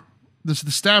stabber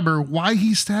why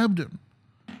he stabbed him.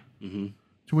 Mm-hmm.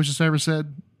 To which the stabber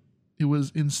said it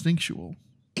was instinctual.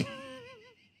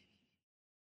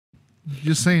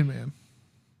 Just saying, man.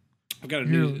 I've got a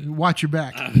Here, new. watch your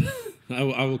back. I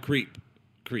will creep.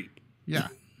 Yeah.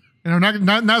 And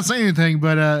I'm not saying anything,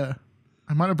 but I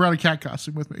might have brought a cat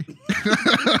costume with me.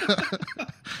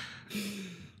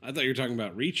 I thought you were talking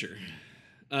about Reacher.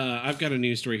 I've got a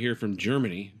news story here from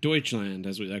Germany, Deutschland,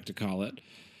 as we like to call it.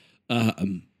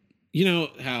 You know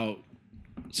how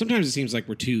sometimes it seems like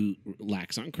we're too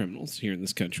lax on criminals here in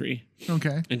this country.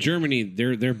 Okay. In Germany,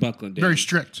 they're buckling down. Very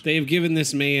strict. They have given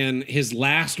this man his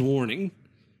last warning.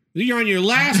 You're on your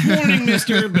last warning,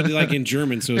 mister. But like in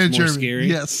German, so it's more German, scary.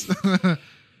 Yes.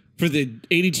 For the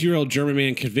 82-year-old German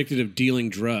man convicted of dealing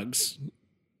drugs.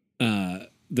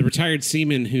 The retired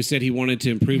seaman who said he wanted to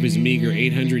improve his meager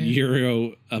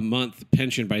 €800 a month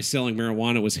pension by selling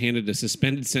marijuana was handed a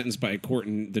suspended sentence by a court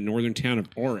in the northern town of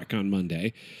Aurich on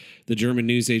Monday. The German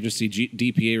news agency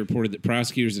DPA reported that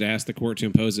prosecutors had asked the court to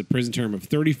impose a prison term of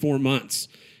 34 months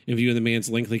in view of the man's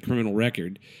lengthy criminal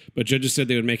record. But judges said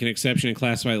they would make an exception and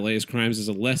classify the latest crimes as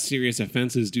a less serious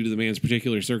offenses due to the man's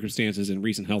particular circumstances and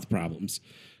recent health problems.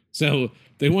 So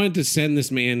they wanted to send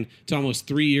this man to almost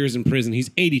 3 years in prison.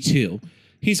 He's 82.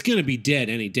 He's going to be dead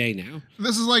any day now.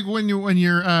 This is like when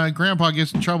your grandpa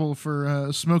gets in trouble for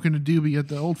smoking a doobie at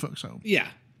the old folks' home. Yeah.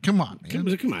 Come on,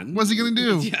 man. Come on. What's he going to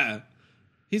do? Yeah.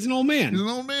 He's an old man. He's an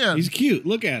old man. He's cute.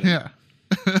 Look at him.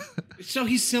 Yeah. So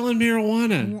he's selling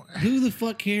marijuana. Who the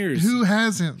fuck cares? Who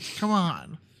hasn't? Come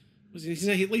on. At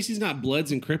least he's not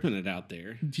Bloods and cripping it out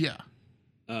there. Yeah.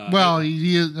 Well,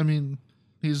 he is. I mean,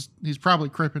 he's probably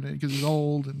cripping it because he's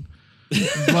old and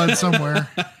blood somewhere.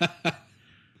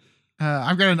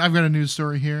 I've got a news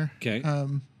story here. Okay.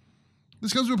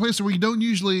 This comes from a place where we don't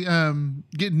usually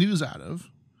get news out of.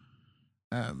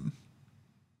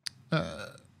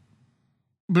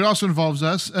 But it also involves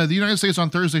us. The United States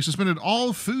on Thursday suspended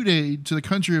all food aid to the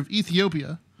country of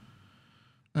Ethiopia,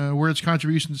 where its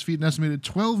contributions feed an estimated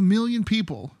 12 million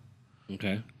people.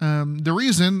 Okay. The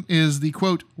reason is the,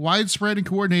 quote, widespread and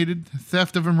coordinated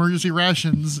theft of emergency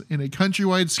rations in a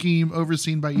countrywide scheme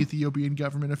overseen by Ethiopian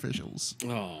government officials.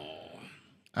 Oh.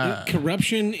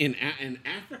 Corruption in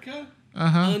Africa?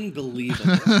 Uh-huh.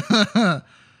 Unbelievable.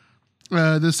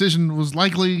 The decision was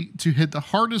likely to hit the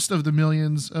hardest of the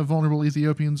millions of vulnerable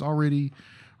Ethiopians already.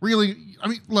 Really, I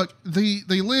mean, look, they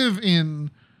live in.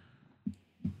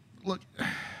 Look,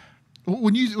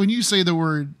 when you say the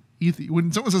word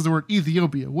when someone says the word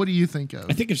Ethiopia, what do you think of?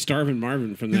 I think of Starvin'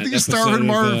 Marvin from that. You think episode of Starvin'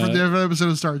 Marvin of, from the episode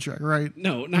of Star Trek, right?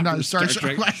 No, not from Star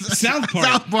Trek. South Park.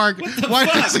 South Park. What the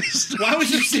fuck? Why was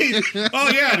you saying?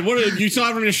 Oh yeah, what you saw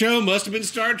it in the show must have been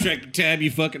Star Trek. Tab, you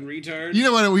fucking retard. You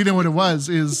know what it was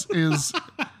is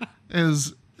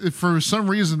for some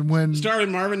reason when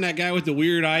Starvin' Marvin, that guy with the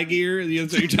weird eye gear,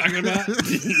 that's what you're talking about.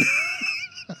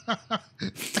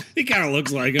 He kind of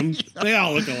looks like him. They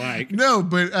all look alike. No,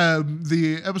 but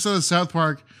the episode of South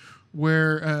Park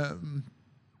where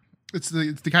it's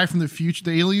the guy from the future,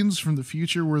 the aliens from the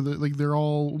future, where they're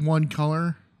all one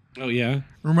color. Oh yeah,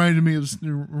 reminded me of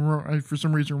for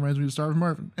some reason reminds me of Starvin'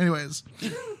 Marvin. Anyways,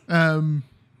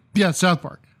 yeah, South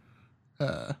Park.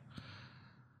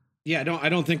 Yeah, I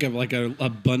don't think of like a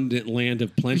abundant land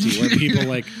of plenty where people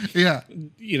like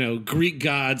Greek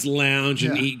gods lounge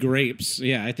and eat grapes.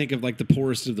 Yeah, I think of like the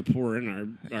poorest of the poor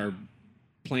in our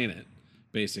planet,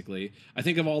 basically. I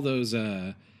think of all those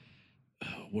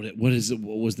what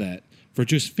was that? For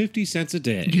just 50 cents a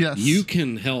day, yes, you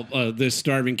can help this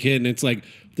starving kid, and it's like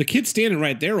the kid's standing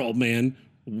right there, old man.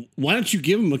 Why don't you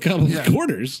give him a couple of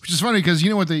quarters? Which is funny because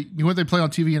you know what they play on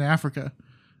TV in Africa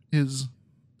is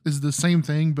the same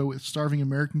thing, but with starving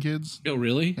American kids. Oh,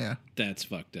 really? Yeah. That's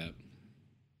fucked up.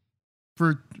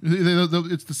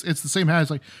 It's the same ad.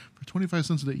 It's like for 25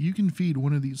 cents a day, you can feed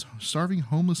one of these starving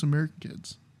homeless American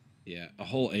kids. Yeah, a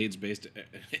whole AIDS-based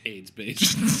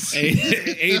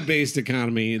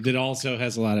economy that also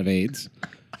has a lot of AIDS.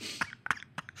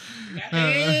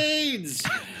 AIDS.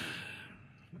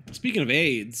 Speaking of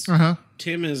AIDS,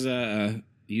 Tim is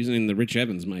using the Rich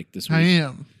Evans mic this week. I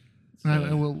am.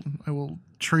 I will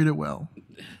treat it well.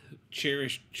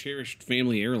 Cherished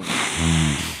family heirloom.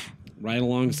 Right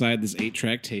alongside this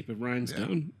 8-track tape of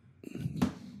Rhinestone. Yeah.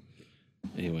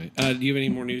 Anyway, do you have any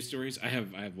more news stories? I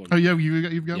have one. Oh, yeah,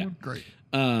 you've got one? Great.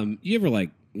 You ever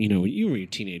you were a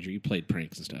teenager, you played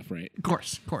pranks and stuff, right? Of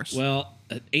course. Well,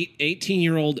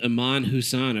 18-year-old Aman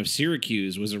Hussain of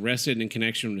Syracuse was arrested in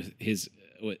connection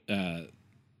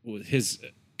with his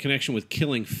connection with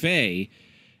killing Faye,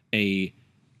 a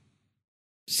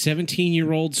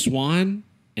 17-year-old swan,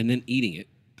 and then eating it.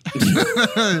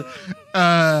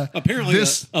 Apparently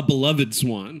a beloved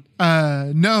swan.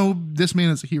 No, this man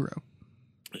is a hero.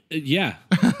 Yeah.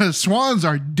 Swans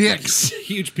are dicks.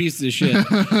 Huge piece of shit.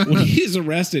 When he's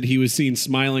arrested, he was seen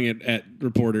smiling at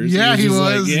reporters. Yeah, he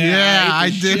was. Like, I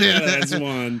did it. That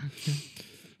swan.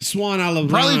 Swan a la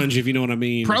Grange, if you know what I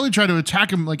mean. Probably try to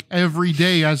attack him like every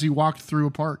day as he walked through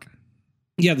a park.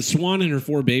 Yeah, the swan and her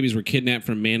 4 babies were kidnapped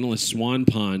from Manlius Swan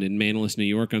Pond in Manlius, New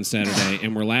York on Saturday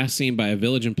and were last seen by a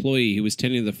village employee who was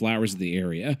tending to the flowers of the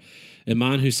area.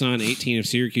 Aman Hussain, 18 of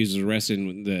Syracuse, was arrested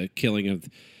in the killing of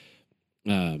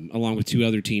along with 2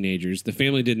 other teenagers. The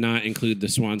family did not include the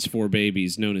swan's 4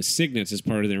 babies, known as cygnets, as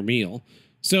part of their meal.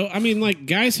 So, I mean, like,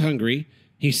 guy's hungry.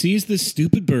 He sees this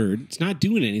stupid bird. It's not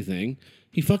doing anything.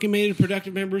 He fucking made it a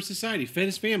productive member of society. Fed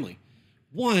his family.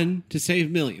 One, to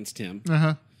save millions, Tim.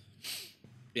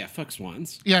 Yeah, fuck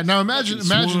swans. Yeah, now imagine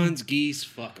swans, geese,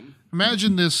 fuck them.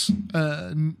 Imagine this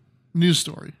news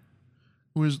story.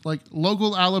 It was like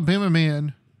local Alabama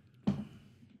man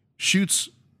shoots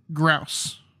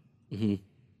grouse. Mm-hmm.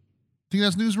 Think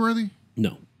that's newsworthy?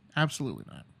 No, absolutely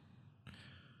not.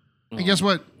 And guess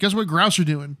what? Guess what grouse are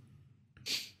doing?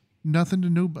 Nothing to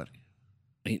nobody.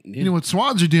 Yeah. You know what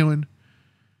swans are doing?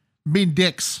 Being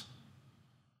dicks.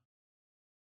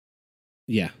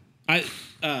 Yeah,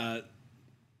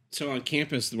 so on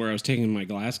campus where I was taking my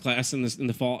glass class in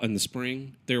the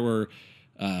spring, there were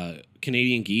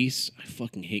Canadian geese. I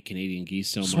fucking hate Canadian geese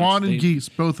so much. Swan and geese,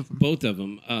 both of them. Both of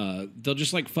them. They'll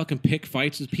just like fucking pick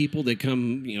fights with people. They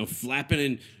come,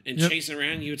 flapping and chasing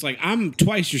around you. It's like, I'm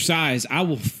twice your size. I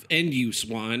will end you,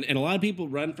 swan. And a lot of people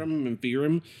run from him and fear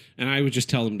him. And I would just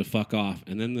tell them to fuck off.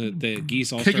 And then the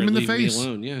geese all started leaving me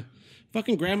alone. Yeah.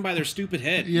 Fucking grab them by their stupid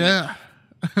head. Yeah.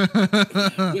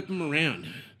 Whip them around.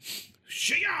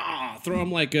 Throw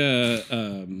them like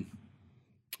a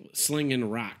sling and a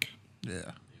rock.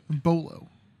 Yeah. Bolo.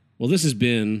 Well, this has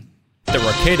been the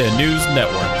Ricada News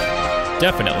Network.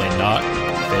 Definitely not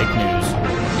fake news.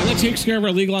 And that takes care of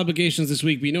our legal obligations this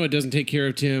week, but you know it doesn't take care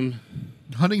of, Tim?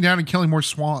 Hunting down and killing more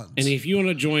swans. And if you want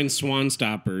to join Swan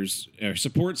Stoppers or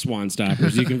support Swan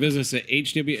Stoppers, you can visit us at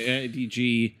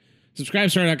HWIDG,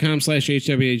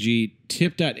 subscribestar.com/HWIDG,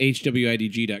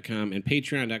 tip.hwidg.com, and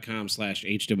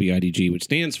patreon.com/HWIDG, which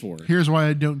stands for Here's Why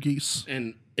I Don't Geese.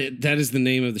 And that is the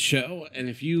name of the show. And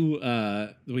if you,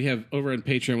 we have over on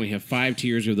Patreon, we have 5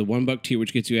 tiers. We have the $1 tier,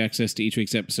 which gets you access to each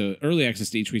week's episode, early access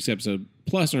to each week's episode,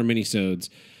 plus our mini-sodes.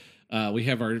 We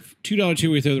have our $2 tier,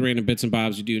 we throw the random bits and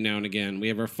bobs we do now and again. We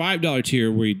have our $5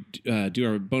 tier, where we do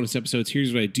our bonus episodes.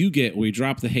 Here's what I do get, where we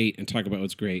drop the hate and talk about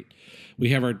what's great. We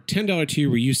have our $10 tier,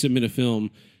 where you submit a film,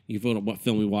 you vote on what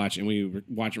film we watch, and we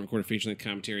watch and record a feature-length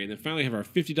commentary. And then finally, we have our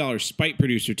 $50 Spite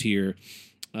Producer tier.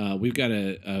 We've got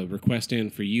a request in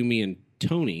for you, me, and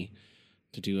Tony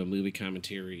to do a movie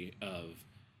commentary of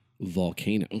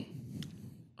Volcano.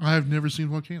 I've never seen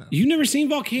Volcano. You've never seen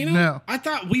Volcano? No. I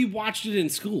thought we watched it in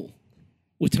school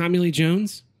with Tommy Lee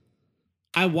Jones.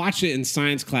 I watched it in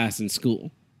science class in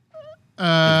school. In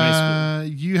high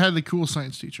school. You had the cool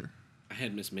science teacher. I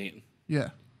had Miss Manton. Yeah.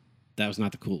 That was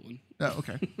not the cool one. Oh,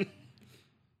 okay.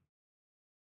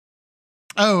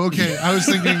 Oh, okay. I was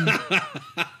thinking.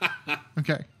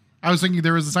 Okay, I was thinking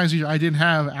there was a science teacher I didn't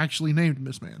have actually named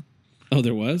Miss Man. Oh,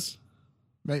 there was?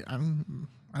 I don't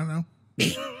know.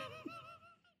 You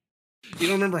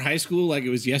don't remember high school like it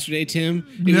was yesterday, Tim?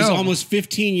 It was almost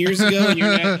 15 years ago,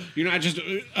 and you're not just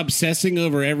obsessing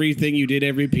over everything you did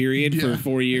every period for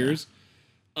 4 years.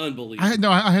 Yeah. Unbelievable.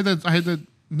 I had that.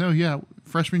 No, yeah,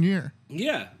 freshman year.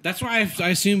 Yeah, that's why I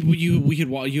assumed you'd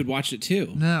watched it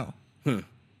too. No. Huh.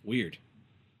 Weird.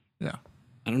 Yeah.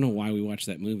 I don't know why we watched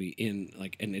that movie in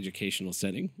like an educational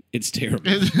setting. It's terrible.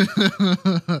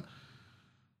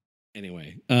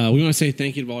 Anyway, we want to say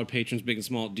thank you to all our patrons, big and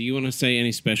small. Do you want to say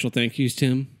any special thank yous,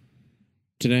 Tim?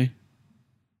 today?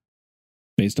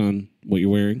 Based on what you're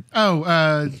wearing?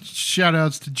 Oh, shout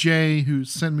outs to Jay who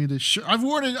sent me this shirt. I've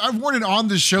worn it on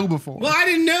the show before. Well, I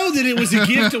didn't know that it was a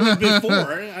gift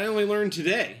before. I only learned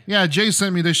today. Yeah, Jay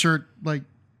sent me this shirt like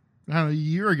I don't know, a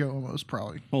year ago almost,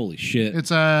 probably. Holy shit!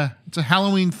 It's a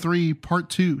Halloween 3 Part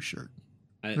 2 shirt.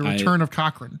 The Return of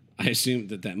Cochrane. I assume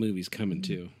that movie's coming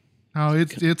too. Oh,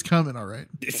 it's coming, all right.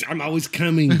 I'm always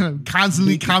coming.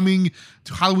 Constantly coming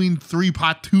to Halloween 3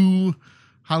 Part 2,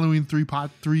 Halloween 3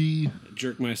 Part 3.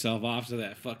 Jerk myself off to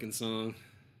that fucking song.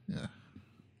 Yeah.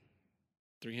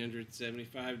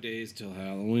 375 days till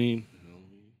Halloween.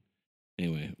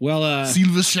 Anyway, well,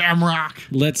 Silver Shamrock.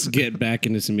 Let's get back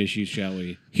into some issues, shall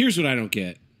we? Here's what I don't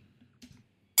get.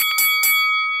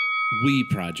 We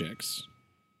projects.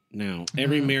 Now,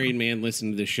 every married man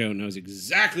listening to this show knows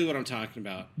exactly what I'm talking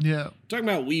about. Yeah. I'm talking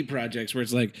about we projects where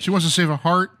it's like... She wants to save a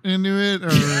heart into it, or...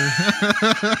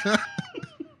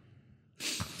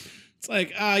 It's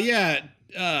like,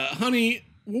 honey,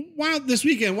 this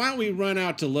weekend, why don't we run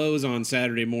out to Lowe's on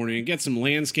Saturday morning and get some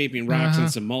landscaping rocks and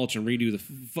some mulch and redo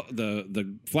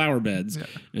the flower beds? Yeah.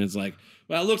 And it's like,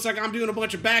 well, it looks like I'm doing a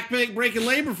bunch of breaking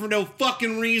labor for no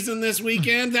fucking reason this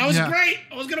weekend. That was great.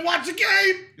 I was going to watch the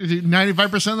game.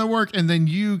 95% of the work, and then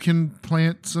you can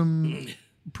plant some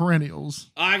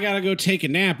perennials. I got to go take a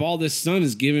nap. All this sun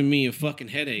is giving me a fucking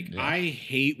headache. Yeah. I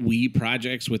hate weed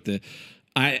projects with the...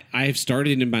 I've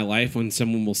started in my life when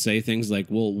someone will say things like,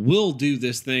 well, we'll do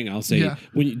this thing. I'll say,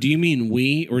 do you mean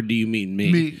we or do you mean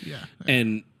me? Me, yeah.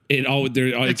 And it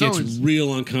gets always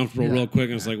real uncomfortable real quick.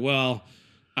 And it's like, well...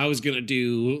 I was gonna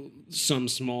do some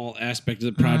small aspect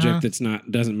of the project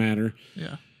doesn't matter.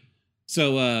 Yeah.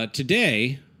 So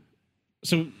today,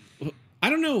 I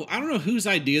don't know whose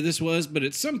idea this was, but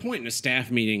at some point in a staff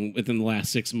meeting within the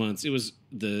last 6 months, it was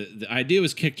the idea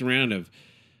was kicked around of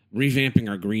revamping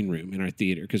our green room in our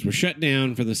theater because we're shut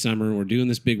down for the summer. We're doing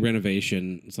this big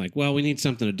renovation. It's like, well, we need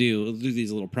something to do. We'll do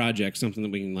these little projects, something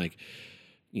that we can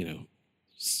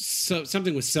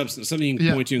something with substance, something you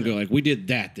can point to and go like, we did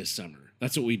that this summer.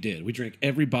 That's what we did. We drank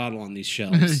every bottle on these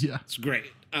shelves. Yeah. It's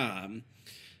great. And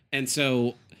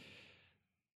so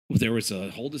there was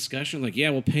a whole discussion like, yeah,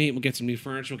 we'll paint, we'll get some new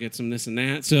furniture, we'll get some this and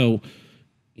that. So,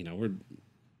 we're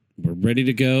ready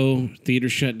to go. Theater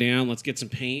shut down. Let's get some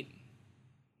paint.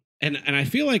 And I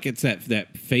feel like it's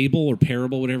that fable or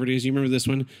parable, whatever it is. You remember this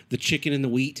one? The chicken and the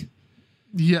wheat?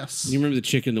 Yes. You remember the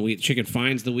chicken and the wheat? The chicken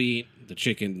finds the wheat. The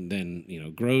chicken then,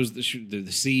 grows the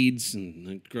seeds and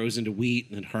then grows into wheat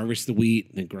and then harvests the wheat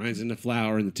and then grinds into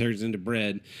flour and then turns into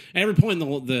bread. At every point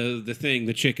in the thing,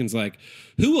 the chicken's like,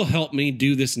 who will help me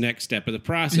do this next step of the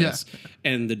process? Yeah.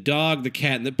 And the dog, the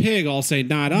cat, and the pig all say,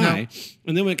 not I.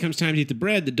 And then when it comes time to eat the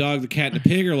bread, the dog, the cat, and the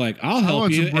pig are like, I'll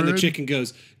help you. And the chicken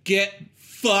goes, get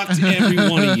fucked, every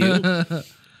one of you.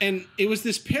 And it was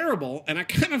this parable, and I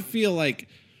kind of feel like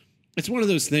it's one of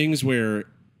those things where,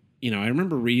 I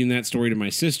remember reading that story to my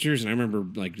sisters, and I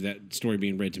remember like that story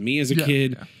being read to me as a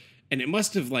kid, and it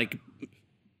must have like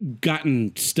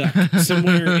gotten stuck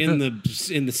somewhere in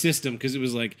the system because it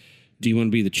was like, do you want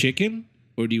to be the chicken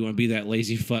or do you want to be that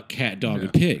lazy fuck cat, dog,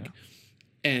 and pig?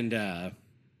 Yeah. And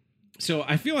so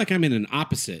I feel like I'm in an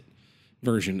opposite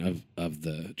version of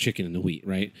the chicken and the wheat,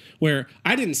 right? Where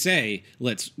I didn't say,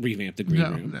 let's revamp the green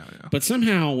room. But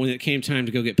somehow when it came time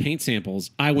to go get paint samples,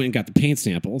 I went and got the paint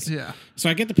samples. Yeah. So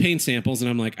I get the paint samples and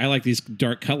I'm like, I like these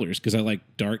dark colors because I like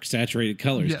dark saturated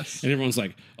colors. Yes. And everyone's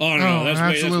like, oh no,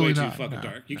 that's way too not. fucking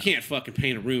dark. You can't fucking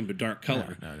paint a room a dark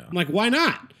color. No. I'm like, why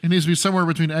not? It needs to be somewhere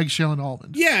between eggshell and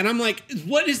almond. Yeah, and I'm like,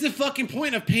 what is the fucking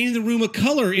point of painting the room a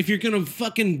color if you're gonna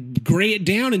fucking gray it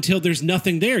down until there's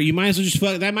nothing there? You might as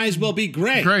well that might as well be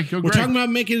gray. We're talking about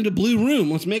making it a blue room.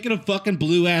 Let's make it a fucking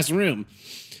blue ass room.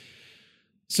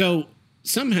 So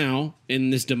somehow in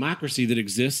this democracy that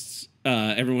exists,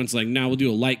 everyone's like, no, we'll do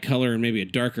a light color and maybe a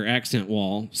darker accent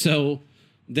wall. So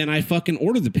then I fucking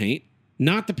order the paint,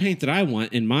 not the paint that I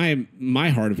want in my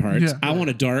heart of hearts. Yeah, I want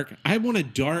a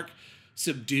dark,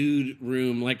 subdued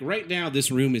room. Like right now,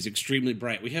 this room is extremely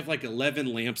bright. We have like 11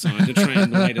 lamps on to try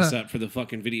and light us up for the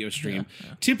fucking video stream. Yeah.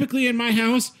 Typically in my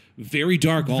house, very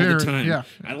dark all the time. Yeah.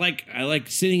 I like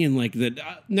sitting in like the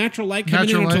natural light coming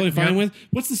in. I'm totally fine with.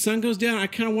 Once the sun goes down, I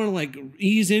kind of want to like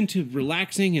ease into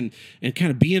relaxing and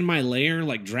kind of be in my lair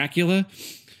like Dracula.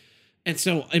 And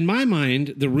so in my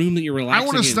mind, the room that you're relaxing, I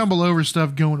want to stumble over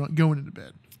stuff going into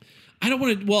bed. I don't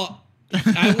want to. Well.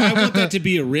 I want that to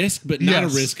be a risk, but not a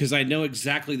risk because I know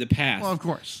exactly the path. Well, of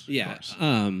course. Yeah.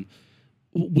 Of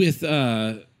course.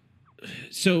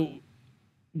 So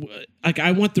like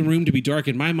I want the room to be dark.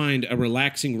 In my mind, a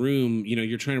relaxing room, you know,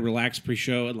 you're trying to relax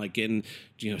pre-show and like getting,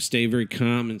 you know, stay very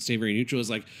calm and stay very neutral, is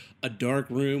like a dark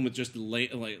room with just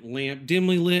like lamp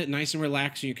dimly lit, nice and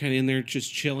relaxing. You're kind of in there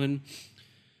just chilling.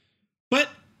 But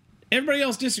everybody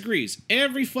else disagrees.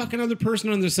 Every fucking other person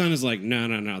under the sun is like,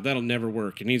 no, that'll never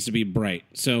work. It needs to be bright.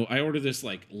 So I ordered this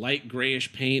like light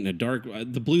grayish paint and a dark.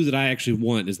 The blue that I actually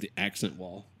want is the accent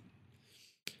wall.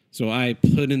 So I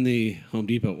put in the Home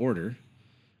Depot order.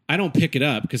 I don't pick it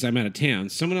up because I'm out of town.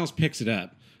 Someone else picks it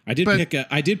up. I did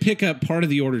pick up part of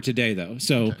the order today though.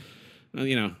 So,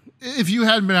 you know, if you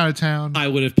hadn't been out of town, I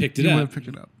would have picked it up. You would have picked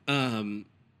it up. And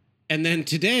then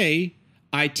today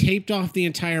I taped off the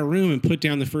entire room and put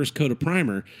down the first coat of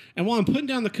primer. And while I'm putting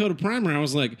down the coat of primer, I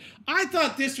was like, I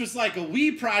thought this was like a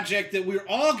wee project that we were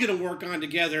all going to work on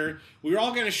together. We were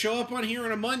all going to show up on here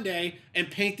on a Monday and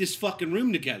paint this fucking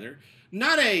room together.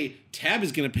 Not a Tab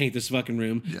is going to paint this fucking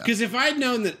room. Because if I'd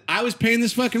known that I was painting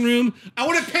this fucking room, I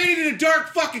would have painted it a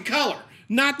dark fucking color.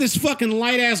 Not this fucking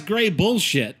light-ass gray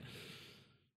bullshit.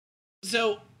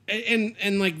 So,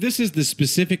 and like, this is the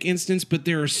specific instance, but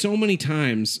there are so many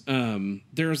times,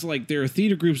 there are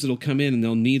theater groups that'll come in and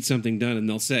they'll need something done and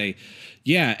they'll say,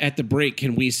 yeah, at the break,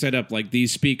 can we set up like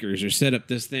these speakers or set up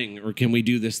this thing or can we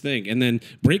do this thing? And then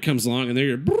break comes along and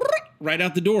they're right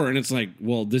out the door. And it's like,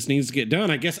 well, this needs to get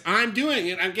done. I guess I'm doing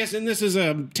it. I'm guessing this is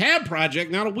a Tab project,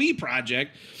 not a we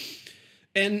project.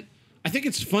 And I think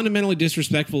it's fundamentally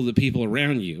disrespectful to the people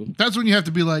around you. That's when you have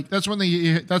to be like, that's when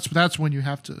you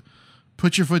have to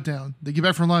put your foot down. They get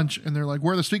back from lunch and they're like,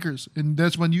 where are the speakers? And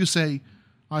that's when you say,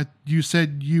 you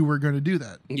said you were going to do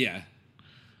that. Yeah.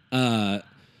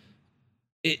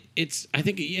 It's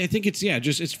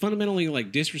fundamentally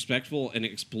like disrespectful and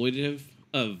exploitative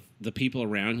of the people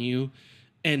around you,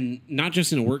 and not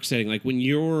just in a work setting. Like when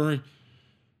your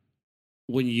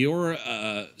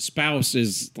spouse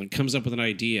is like comes up with an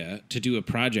idea to do a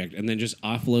project and then just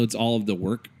offloads all of the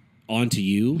work onto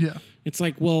you. Yeah, it's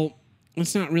like, well,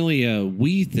 it's not really a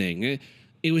we thing.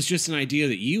 It was just an idea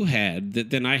that you had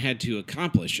that then I had to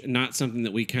accomplish, not something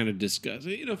that we kind of discussed.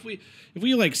 You know, if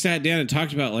we like sat down and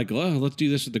talked about like, oh, let's do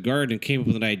this with the garden and came up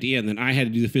with an idea, and then I had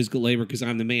to do the physical labor because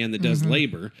I'm the man that does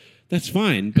labor, that's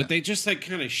fine. But they just like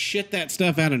kind of shit that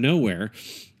stuff out of nowhere,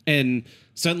 and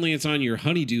suddenly it's on your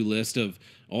honey-do list of,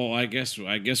 oh, I guess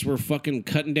we're fucking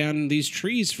cutting down these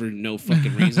trees for no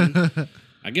fucking reason.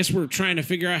 I guess we're trying to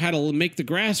figure out how to make the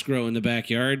grass grow in the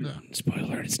backyard. No. Spoiler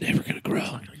alert, it's never going to grow.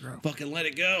 It's not gonna grow. Fucking let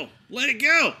it go. Let it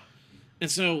go. And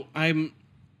so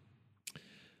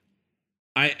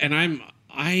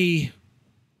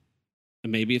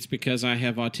maybe it's because I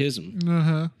have autism.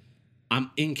 Uh-huh.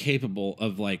 I'm incapable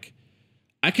of like,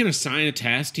 I can assign a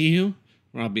task to you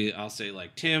where I'll say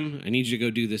like, Tim, I need you to go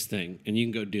do this thing, and you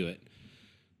can go do it.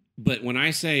 But when I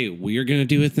say we're going to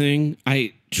do a thing,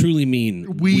 I truly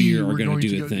mean we are going to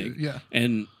do a thing. Yeah.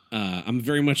 And I'm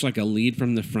very much like a lead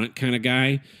from the front kind of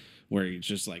guy where he's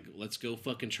just like, let's go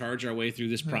fucking charge our way through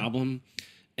this problem.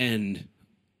 And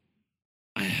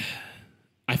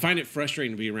I find it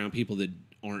frustrating to be around people that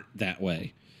aren't that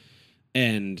way.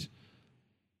 And,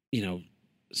 you know,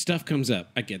 stuff comes up.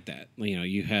 I get that. You know,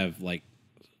 you have like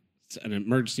an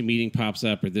emergency meeting pops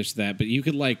up or this, that, but you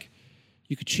could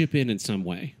chip in some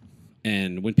way.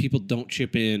 And when people don't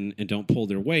chip in and don't pull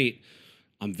their weight,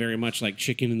 I'm very much like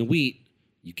chicken in the wheat.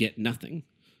 You get nothing.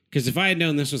 Because if I had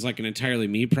known this was like an entirely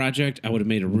me project, I would have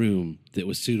made a room that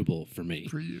was suitable for me.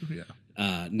 For you, yeah.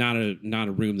 Not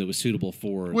a room that was suitable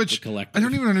for the collective. I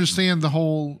don't even understand the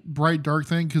whole bright dark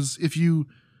thing, because if you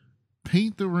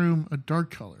paint the room a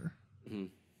dark color,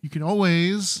 you can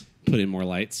always put in more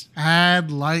lights.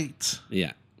 Add light.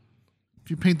 Yeah.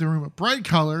 If you paint the room a bright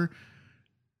color,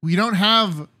 we don't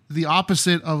have the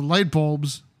opposite of light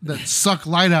bulbs that suck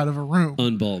light out of a room.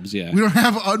 Unbulbs, yeah. We don't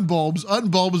have unbulbs.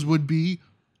 Unbulbs would be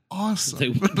awesome. They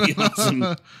would be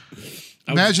awesome.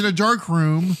 Imagine a dark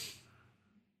room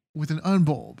with an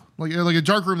unbulb. Like a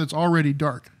dark room that's already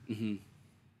dark. Mm-hmm.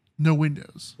 No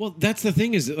windows. Well, that's the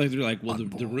thing is that like they're like, well,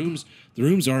 the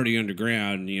room's already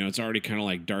underground. You know, it's already kind of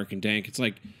like dark and dank. It's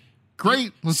like,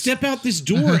 great. Let's step out this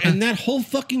door and that whole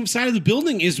fucking side of the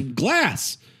building is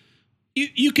glass.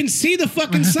 You can see the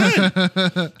fucking sun.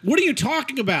 What are you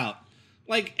talking about?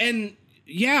 Like, and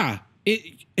yeah,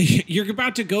 you're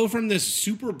about to go from this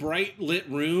super bright lit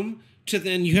room to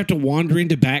then you have to wander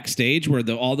into backstage where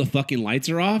all the fucking lights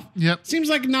are off. Yep. Seems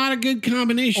like not a good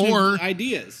combination of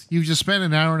ideas. You just spent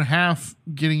an hour and a half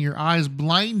getting your eyes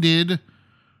blinded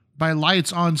by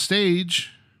lights on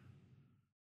stage.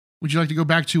 Would you like to go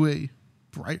back to a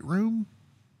bright room?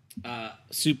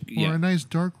 Soup. Or Yeah, a nice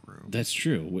dark room. that's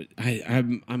true.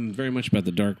 I'm very much about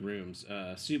the dark rooms.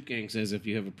 Soup Gang says if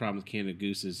you have a problem with Canada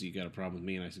Gooses, you got a problem with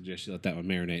me, and I suggest you let that one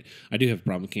marinate. I do have a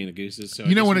problem with Canada Gooses. So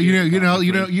You know what?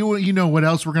 You know what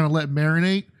else we're gonna let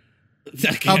marinate?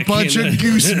 A bunch of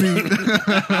goose meat.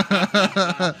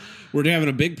 We're having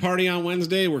a big party on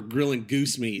Wednesday. We're grilling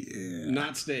goose meat,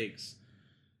 not steaks.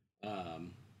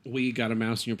 We got a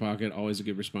mouse in your pocket. Always a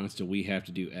good response to we have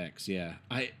to do X. Yeah,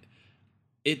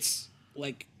 it's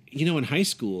like, in high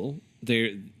school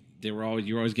you're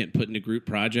always getting put into group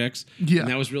projects. Yeah,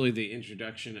 and that was really the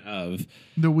introduction of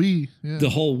the we. Yeah. The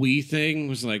whole we thing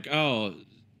was like, oh,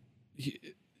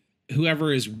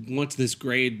 whoever wants this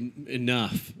grade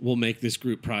enough will make this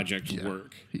group project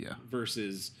work. Yeah.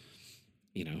 Versus,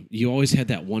 you always had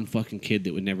that one fucking kid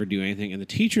that would never do anything, and the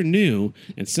teacher knew,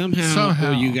 and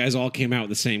somehow you guys all came out with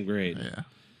the same grade. Yeah.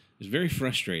 It was very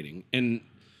frustrating. And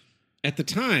at the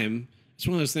time, it's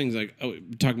one of those things like, we're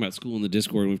talking about school in the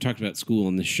Discord. We've talked about school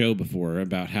on the show before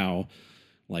about how,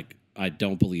 like, I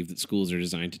don't believe that schools are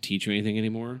designed to teach you anything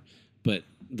anymore. But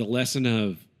the lesson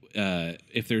of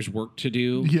if there's work to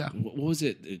do, what was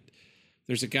it?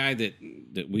 There's a guy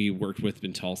that we worked with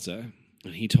in Tulsa,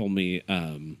 and he told me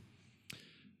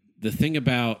the thing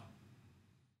about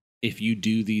if you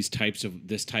do this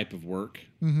type of work,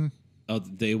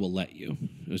 they will let you.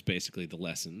 It was basically the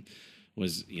lesson.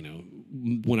 Was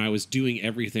when I was doing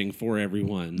everything for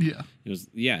everyone, it was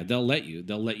they'll let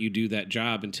you do that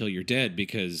job until you're dead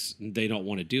because they don't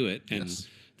want to do it, and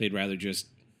they'd rather just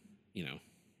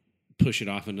push it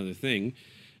off another thing,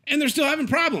 and they're still having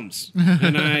problems,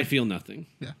 and I feel nothing.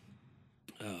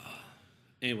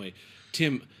 Anyway,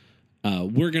 Tim,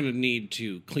 we're gonna need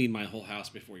to clean my whole house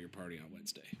before your party on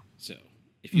Wednesday, so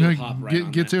if you'll hop right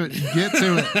on get to it.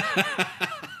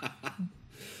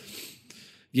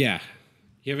 Yeah.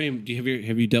 Have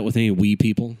you dealt with any wee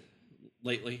people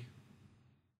lately?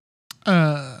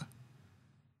 I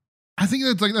think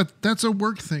that's a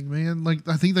work thing, man. Like,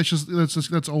 I think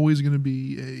that's always going to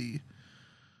be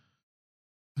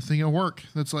a thing at work.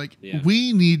 That's like,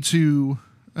 we need to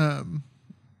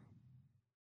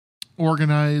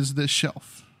organize this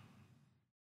shelf.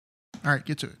 All right,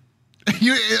 get to it.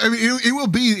 It'll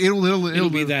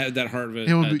be that hard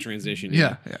of a transition.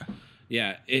 Yeah.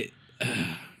 It's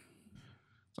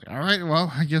like, all right,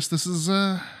 well, I guess this is.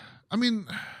 Can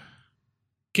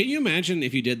you imagine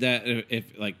if you did that?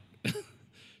 If like,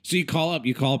 so you call up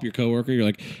your coworker, you're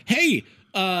like, hey,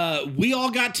 we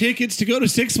all got tickets to go to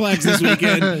Six Flags this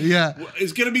weekend.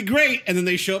 It's gonna be great. And then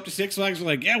they show up to Six Flags, we're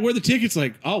like, yeah, where are the tickets?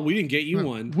 Like, oh, we didn't get you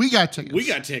one. We got tickets.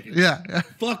 Yeah.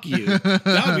 Fuck you.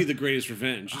 That would be the greatest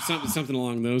revenge. Something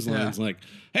along those lines. Like,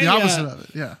 hey, the opposite of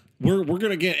it. Yeah. We're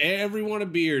gonna get everyone a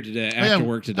beer today after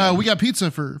work today. We got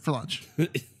pizza for lunch.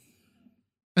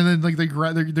 And then like they're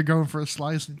going for a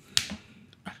slice. And,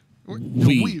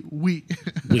 we.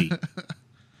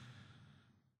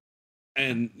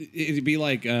 And it'd be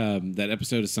like that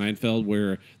episode of Seinfeld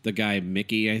where the guy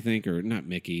Mickey, I think, or not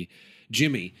Mickey,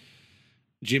 Jimmy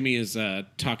is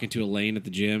talking to Elaine at the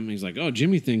gym. He's like, "Oh,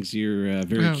 Jimmy thinks you're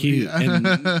very cute," and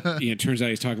it turns out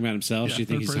he's talking about himself. She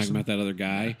thinks he's talking about that other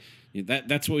guy.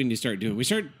 That's what we need to start doing. We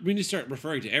need to start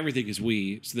referring to everything as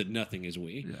we, so that nothing is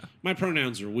we. Yeah. My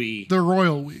pronouns are we. The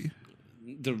royal we.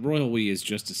 The royal we is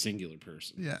just a singular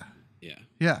person. Yeah.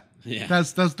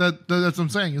 That's what I'm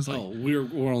saying. It's like,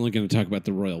 we're only going to talk about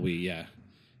the royal we. Yeah.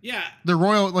 The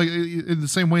royal, like, in the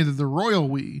same way that the royal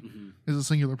we is a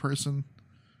singular person,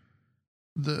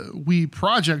 the we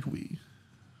project we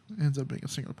ends up being a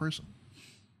singular person.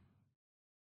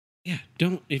 Yeah.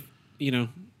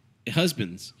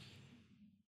 Husbands,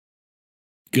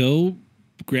 go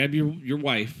grab your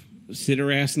wife, sit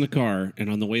her ass in the car, and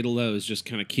on the way to Lowe's, just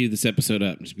kind of cue this episode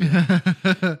up. And just be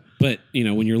like, but,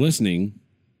 when you're listening,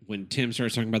 when Tim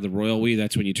starts talking about the royal we,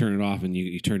 that's when you turn it off and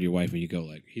you turn to your wife and you go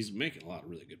like, he's making a lot of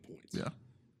really good points. Yeah.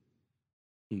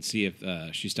 And see if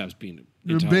she stops being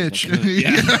a bitch.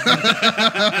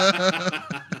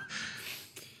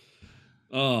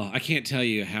 Oh, I can't tell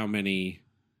you how many,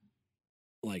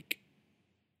 like,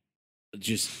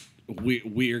 just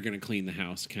we are going to clean the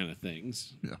house kind of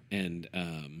things. Yeah. And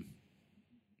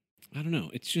I don't know.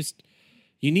 It's just,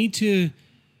 you need to,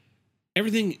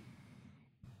 everything's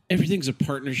a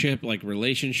partnership. Like,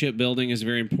 relationship building is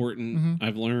very important.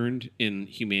 I've learned in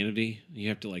humanity, you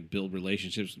have to like build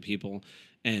relationships with people.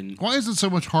 And why is it so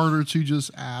much harder to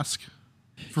just ask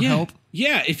for help?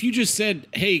 Yeah. If you just said,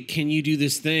 hey, can you do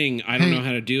this thing? I don't know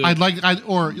how to do it. I'd like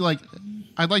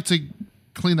to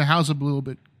clean the house up a little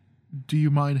bit. Do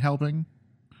you mind helping?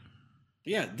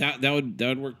 Yeah, that would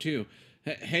work too.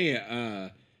 Hey,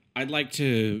 I'd like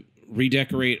to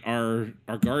redecorate our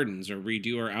gardens or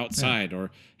redo our outside, or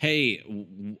hey,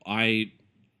 I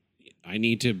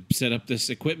need to set up this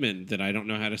equipment that I don't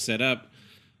know how to set up.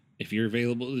 If you're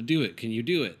available to do it, can you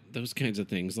do it? Those kinds of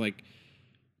things. Like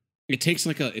it takes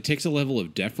a level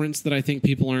of deference that I think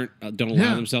people don't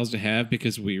allow themselves to have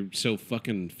because we're so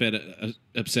fucking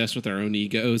obsessed with our own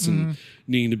egos and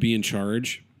needing to be in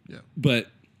charge. Yeah. But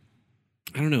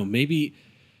I don't know, maybe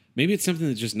it's something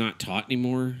that's just not taught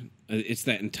anymore. It's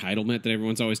that entitlement that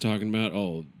everyone's always talking about.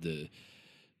 Oh, the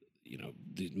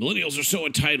millennials are so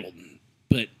entitled.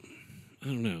 But I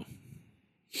don't know.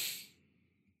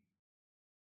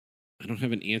 I don't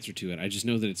have an answer to it. I just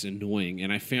know that it's annoying,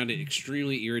 and I found it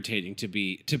extremely irritating to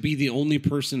be the only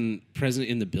person present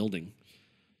in the building.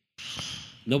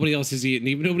 Nobody else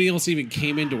even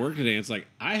came into work today. It's like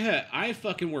I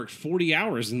fucking worked 40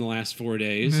 hours in the last 4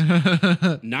 days,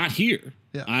 not here.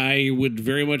 Yeah. I would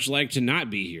very much like to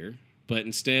not be here, but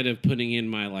instead of putting in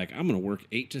my I'm going to work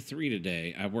 8 to 3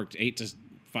 today, I worked 8 to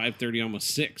 5:30,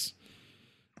 almost 6.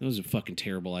 That was a fucking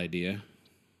terrible idea.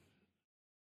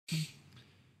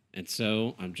 And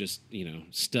so I'm just,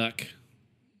 stuck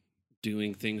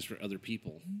doing things for other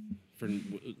people.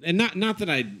 And not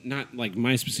that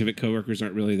my specific coworkers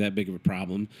aren't really that big of a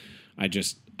problem. I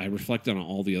reflect on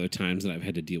all the other times that I've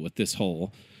had to deal with this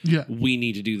whole, we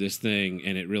need to do this thing,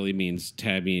 and it really means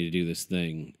Tab, you need to do this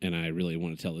thing, and I really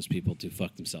want to tell those people to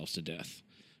fuck themselves to death.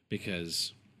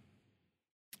 Because,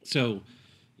 so,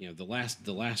 the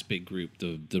last big group,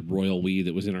 the royal we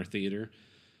that was in our theater,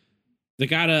 they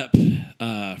got up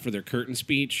for their curtain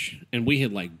speech, and we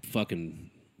had fucking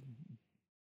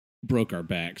broke our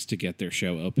backs to get their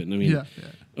show open. I mean,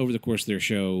 over the course of their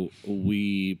show,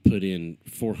 we put in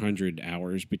 400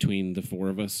 hours between the four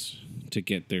of us to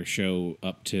get their show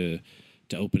up to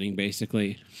opening,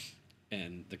 basically.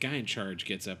 And the guy in charge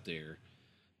gets up there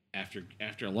after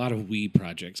a lot of we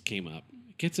projects came up.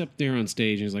 Gets up there on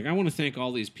stage and he's like, I want to thank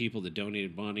all these people that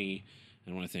donated money.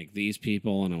 I want to thank these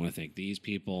people, and I want to thank these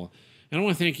people. And I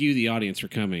want to thank you, the audience, for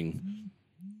coming.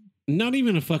 Not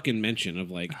even a fucking mention of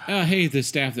oh, hey, the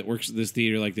staff that works at this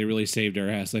theater, they really saved our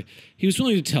ass. He was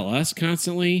willing to tell us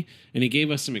constantly, and he gave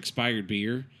us some expired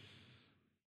beer.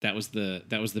 That was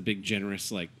the big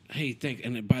generous, hey, thank.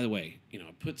 And by the way, I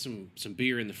put some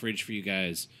beer in the fridge for you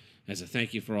guys as a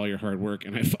thank you for all your hard work.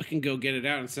 And I fucking go get it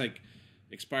out, and it's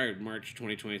expired March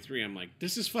 2023. I'm like,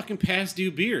 this is fucking past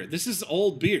due beer. This is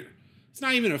old beer. It's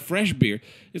not even a fresh beer.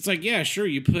 It's yeah, sure,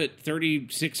 you put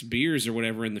 36 beers or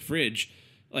whatever in the fridge.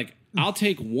 I'll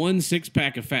take 1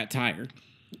 6-pack of Fat Tire.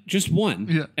 Just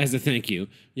one as a thank you.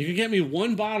 You can get me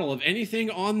 1 bottle of anything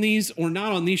on these or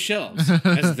not on these shelves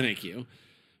as a thank you.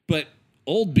 But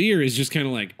old beer is just kind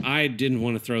of I didn't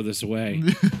want to throw this away.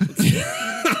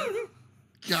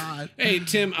 God. Hey,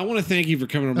 Tim, I want to thank you for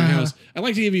coming to my house. I'd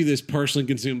like to give you this partially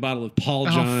consumed bottle of Paul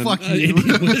John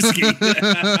Indian whiskey.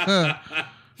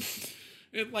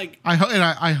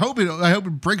 I hope it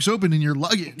breaks open in your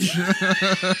luggage.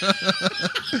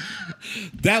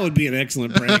 That would be an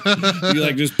excellent prank.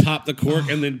 You just pop the cork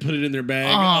and then put it in their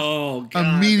bag. Oh,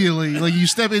 God. Immediately, you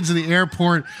step into the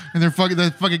airport and they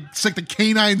fucking stick the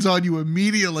canines on you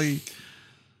immediately.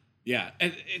 Yeah,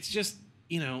 and it's just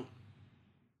I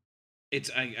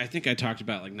think I talked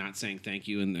about not saying thank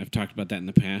you, and I've talked about that in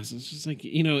the past. It's just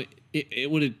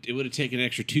it would have taken an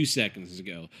extra 2 seconds to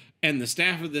go. And the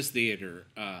staff of this theater,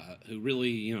 who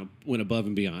really, went above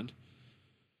and beyond.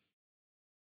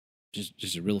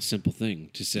 Just a real simple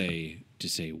thing to say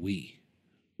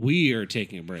we are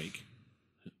taking a break.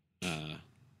 I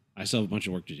still have a bunch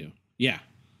of work to do. Yeah.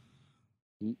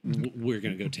 We're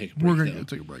going to go take a break. We're going to go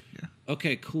take a break, yeah.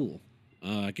 Okay, cool.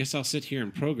 I guess I'll sit here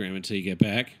and program until you get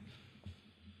back.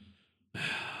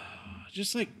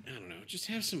 Just I don't know, just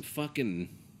have some fucking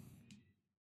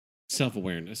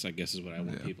self-awareness, I guess, is what I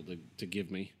want people to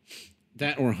give me.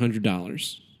 That or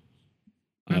 $100.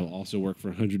 I will also work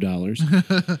for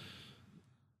 $100.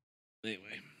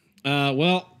 Anyway.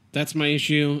 Well, that's my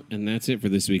issue, and that's it for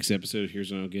this week's episode of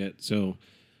Here's What I'll Get. So,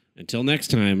 until next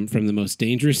time, from the most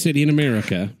dangerous city in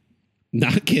America,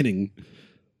 not kidding,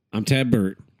 I'm Tab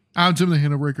Burt. I'm Tim the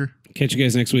Handle Breaker. Catch you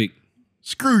guys next week.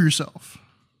 Screw yourself.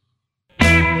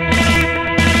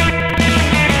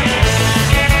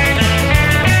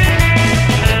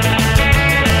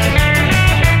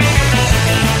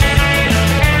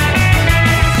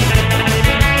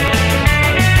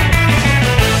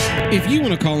 If you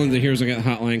want to call into the Here's I Got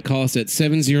hotline, call us at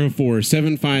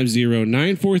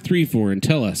 704-750-9434 and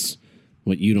tell us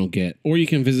what you don't get. Or you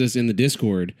can visit us in the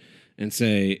Discord and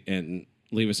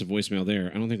leave us a voicemail there.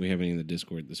 I don't think we have any in the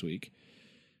Discord this week.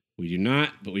 We do not,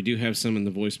 but we do have some in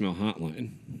the voicemail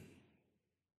hotline.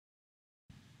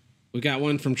 We got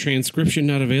one from transcription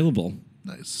not available.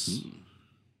 Nice.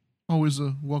 Always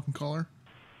a welcome caller.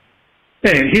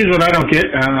 Hey, here's what I don't get.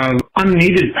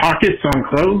 Unneeded pockets on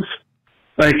clothes.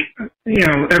 Like,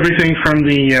 everything from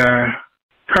the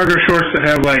cargo shorts that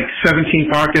have like 17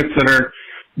 pockets that are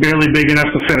barely big enough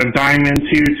to fit a dime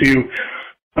into, to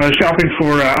shopping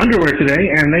for underwear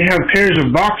today, and they have pairs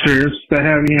of boxers that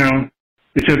have,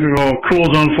 the typical Cool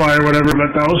Zone fly or whatever,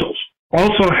 but those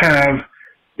also have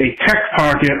a tech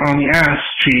pocket on the ass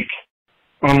cheek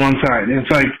on one side. And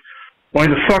it's like, why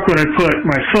the fuck would I put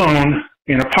my phone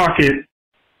in a pocket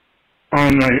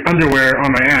on my underwear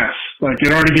on my ass? Like,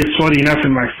 it already gets sweaty enough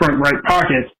in my front right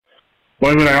pocket.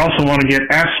 Why would I also want to get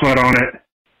ass sweat on it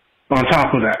on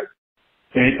top of that?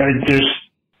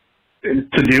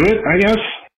 To do it, I guess.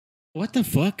 What the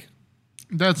fuck?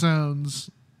 That sounds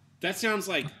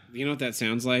like, you know what that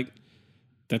sounds like?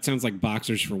 That sounds like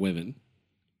boxers for women.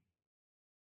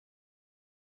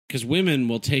 Because women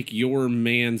will take your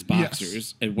man's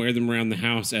boxers and wear them around the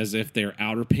house as if they're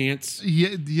outer pants.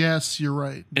 Yes, you're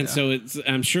right. And so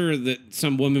I'm sure that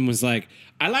some woman was like,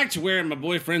 I like to wear my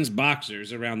boyfriend's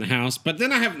boxers around the house, but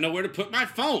then I have nowhere to put my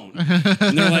phone.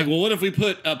 And they're like, well, what if we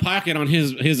put a pocket on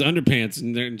his underpants?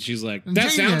 And she's like,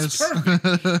 that sounds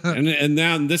perfect. and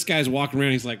now this guy's walking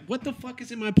around. He's like, what the fuck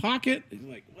is in my pocket? He's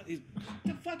like, what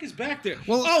the fuck is back there?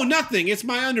 Well, oh, nothing. It's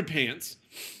my underpants.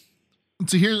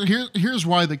 So here's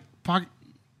why the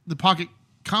pocket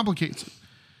complicates it,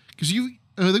 because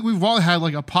I think we've all had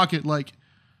like a pocket like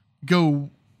go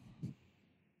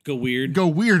weird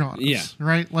on us,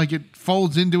 right? Like it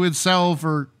folds into itself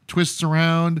or twists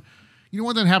around. You don't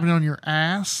want that happening on your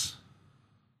ass.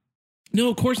 No,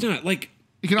 of course not. Like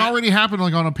it can already happen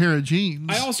like on a pair of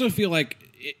jeans. I also feel like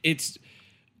it's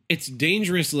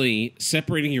dangerously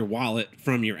separating your wallet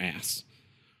from your ass.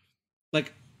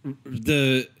 Like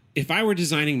if I were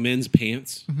designing men's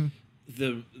pants,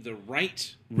 the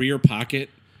right rear pocket,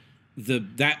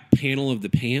 that panel of the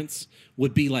pants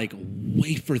would be like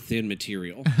wafer thin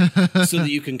material, so that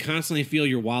you can constantly feel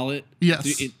your wallet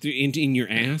in your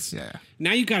ass. Yeah.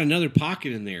 Now you got another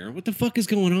pocket in there. What the fuck is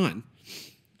going on?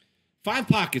 5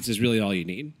 pockets is really all you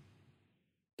need.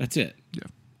 That's it. Yeah.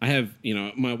 I have,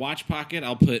 my watch pocket.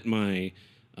 I'll put my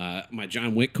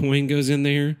John Wick coin goes in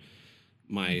there.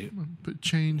 Put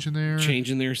change in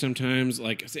there sometimes.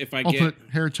 Like if I'll put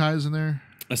hair ties in there,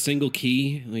 a single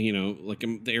key, like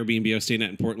the Airbnb I was staying at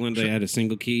in Portland, I had a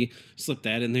single key, slip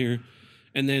that in there,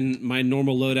 and then my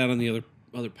normal loadout on the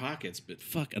other pockets. But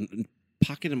fuck, a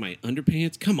pocket in my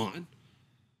underpants, come on,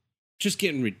 just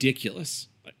getting ridiculous.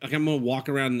 Like I'm gonna walk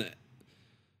around.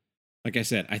 Like I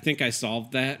said, I think I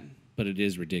solved that, but it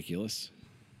is ridiculous.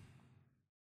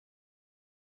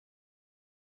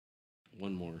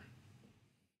 One more.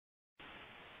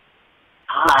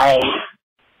 I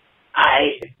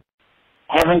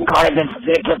haven't tried to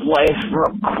stick a place for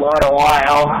quite a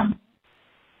while.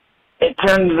 It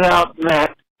turns out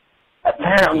that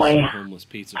apparently I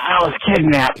was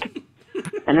kidnapped,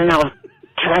 and then I was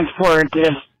transported to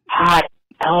this hot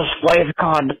house place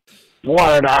called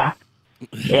Florida.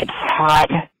 It's hot,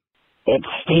 it's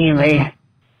steamy,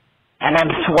 and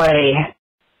I'm sweaty.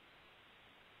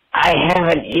 I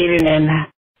haven't eaten in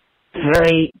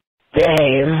 3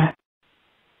 days.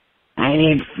 I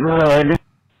need food.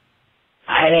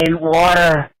 I need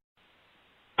water.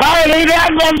 I need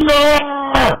everything!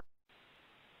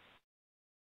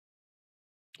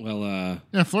 Well,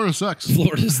 yeah, Florida sucks.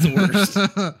 Florida's the worst.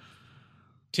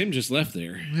 Tim just left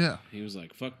there. Yeah. He was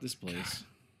like, fuck this place.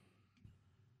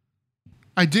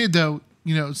 I did, though,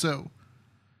 so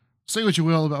say what you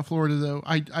will about Florida, though.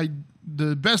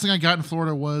 The best thing I got in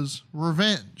Florida was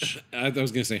revenge. I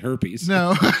was going to say herpes.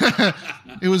 No.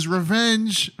 It was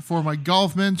revenge for my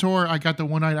golf mentor. I got the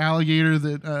one-eyed alligator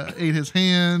that ate his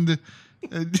hand.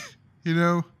 And,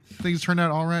 things turned out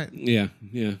all right. Yeah.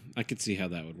 I could see how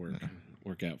that would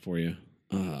work out for you.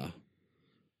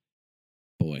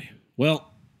 Boy.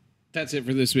 Well, that's it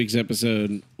for this week's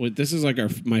episode. This is like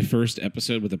my first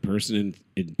episode with a person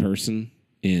in person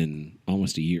in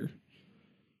almost a year.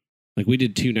 Like we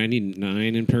did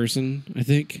 299 in person, I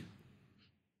think.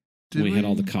 We had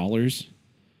all the callers.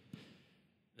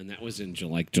 And that was in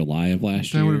July of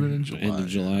last year. That would have been in July. End of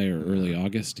July or early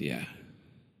August. Yeah.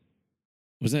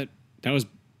 Was that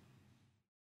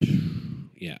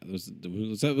yeah, was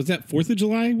that 4th of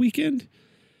July weekend?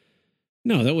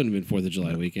 No, that wouldn't have been 4th of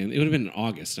July weekend. It would have been in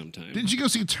August sometime. Didn't you go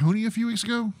see Tony a few weeks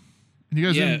ago? And you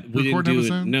guys didn't we record didn't an do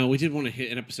episode? it. No, we did want to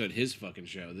hit an episode of his fucking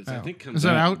show. That I think comes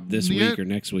out this week or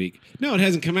next week. No, it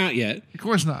hasn't come out yet. Of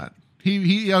course not.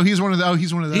 He's one of those.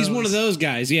 He's one of those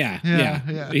guys.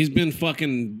 Yeah. He's been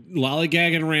fucking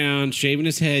lollygagging around, shaving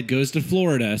his head. Goes to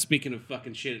Florida. Speaking of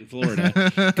fucking shit in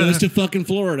Florida, goes to fucking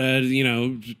Florida.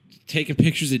 Taking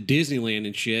pictures at Disneyland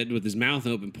and shit with his mouth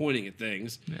open, pointing at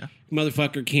things. Yeah.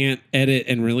 Motherfucker can't edit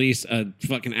and release a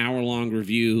fucking hour-long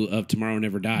review of Tomorrow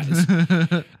Never Dies.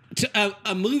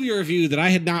 A movie review that I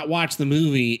had not watched the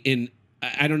movie in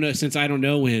I don't know since I don't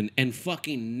know when, and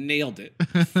fucking nailed it.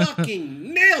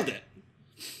 Fucking nailed it.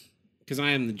 Because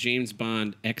I am the James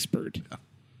Bond expert. Yeah.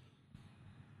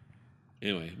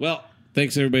 Anyway, well,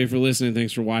 thanks everybody for listening.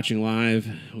 Thanks for watching live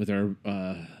with our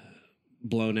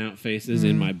blown out faces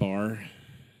in my bar.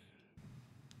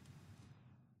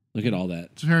 Look at all that.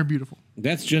 It's very beautiful.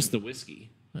 That's just the whiskey.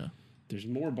 Yeah. There's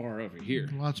more bar over here.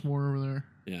 Lots more over there.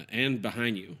 Yeah, and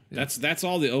behind you. Yeah. That's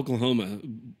all the Oklahoma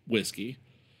whiskey.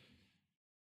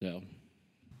 So,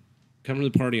 come to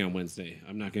the party on Wednesday.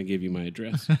 I'm not going to give you my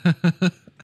address.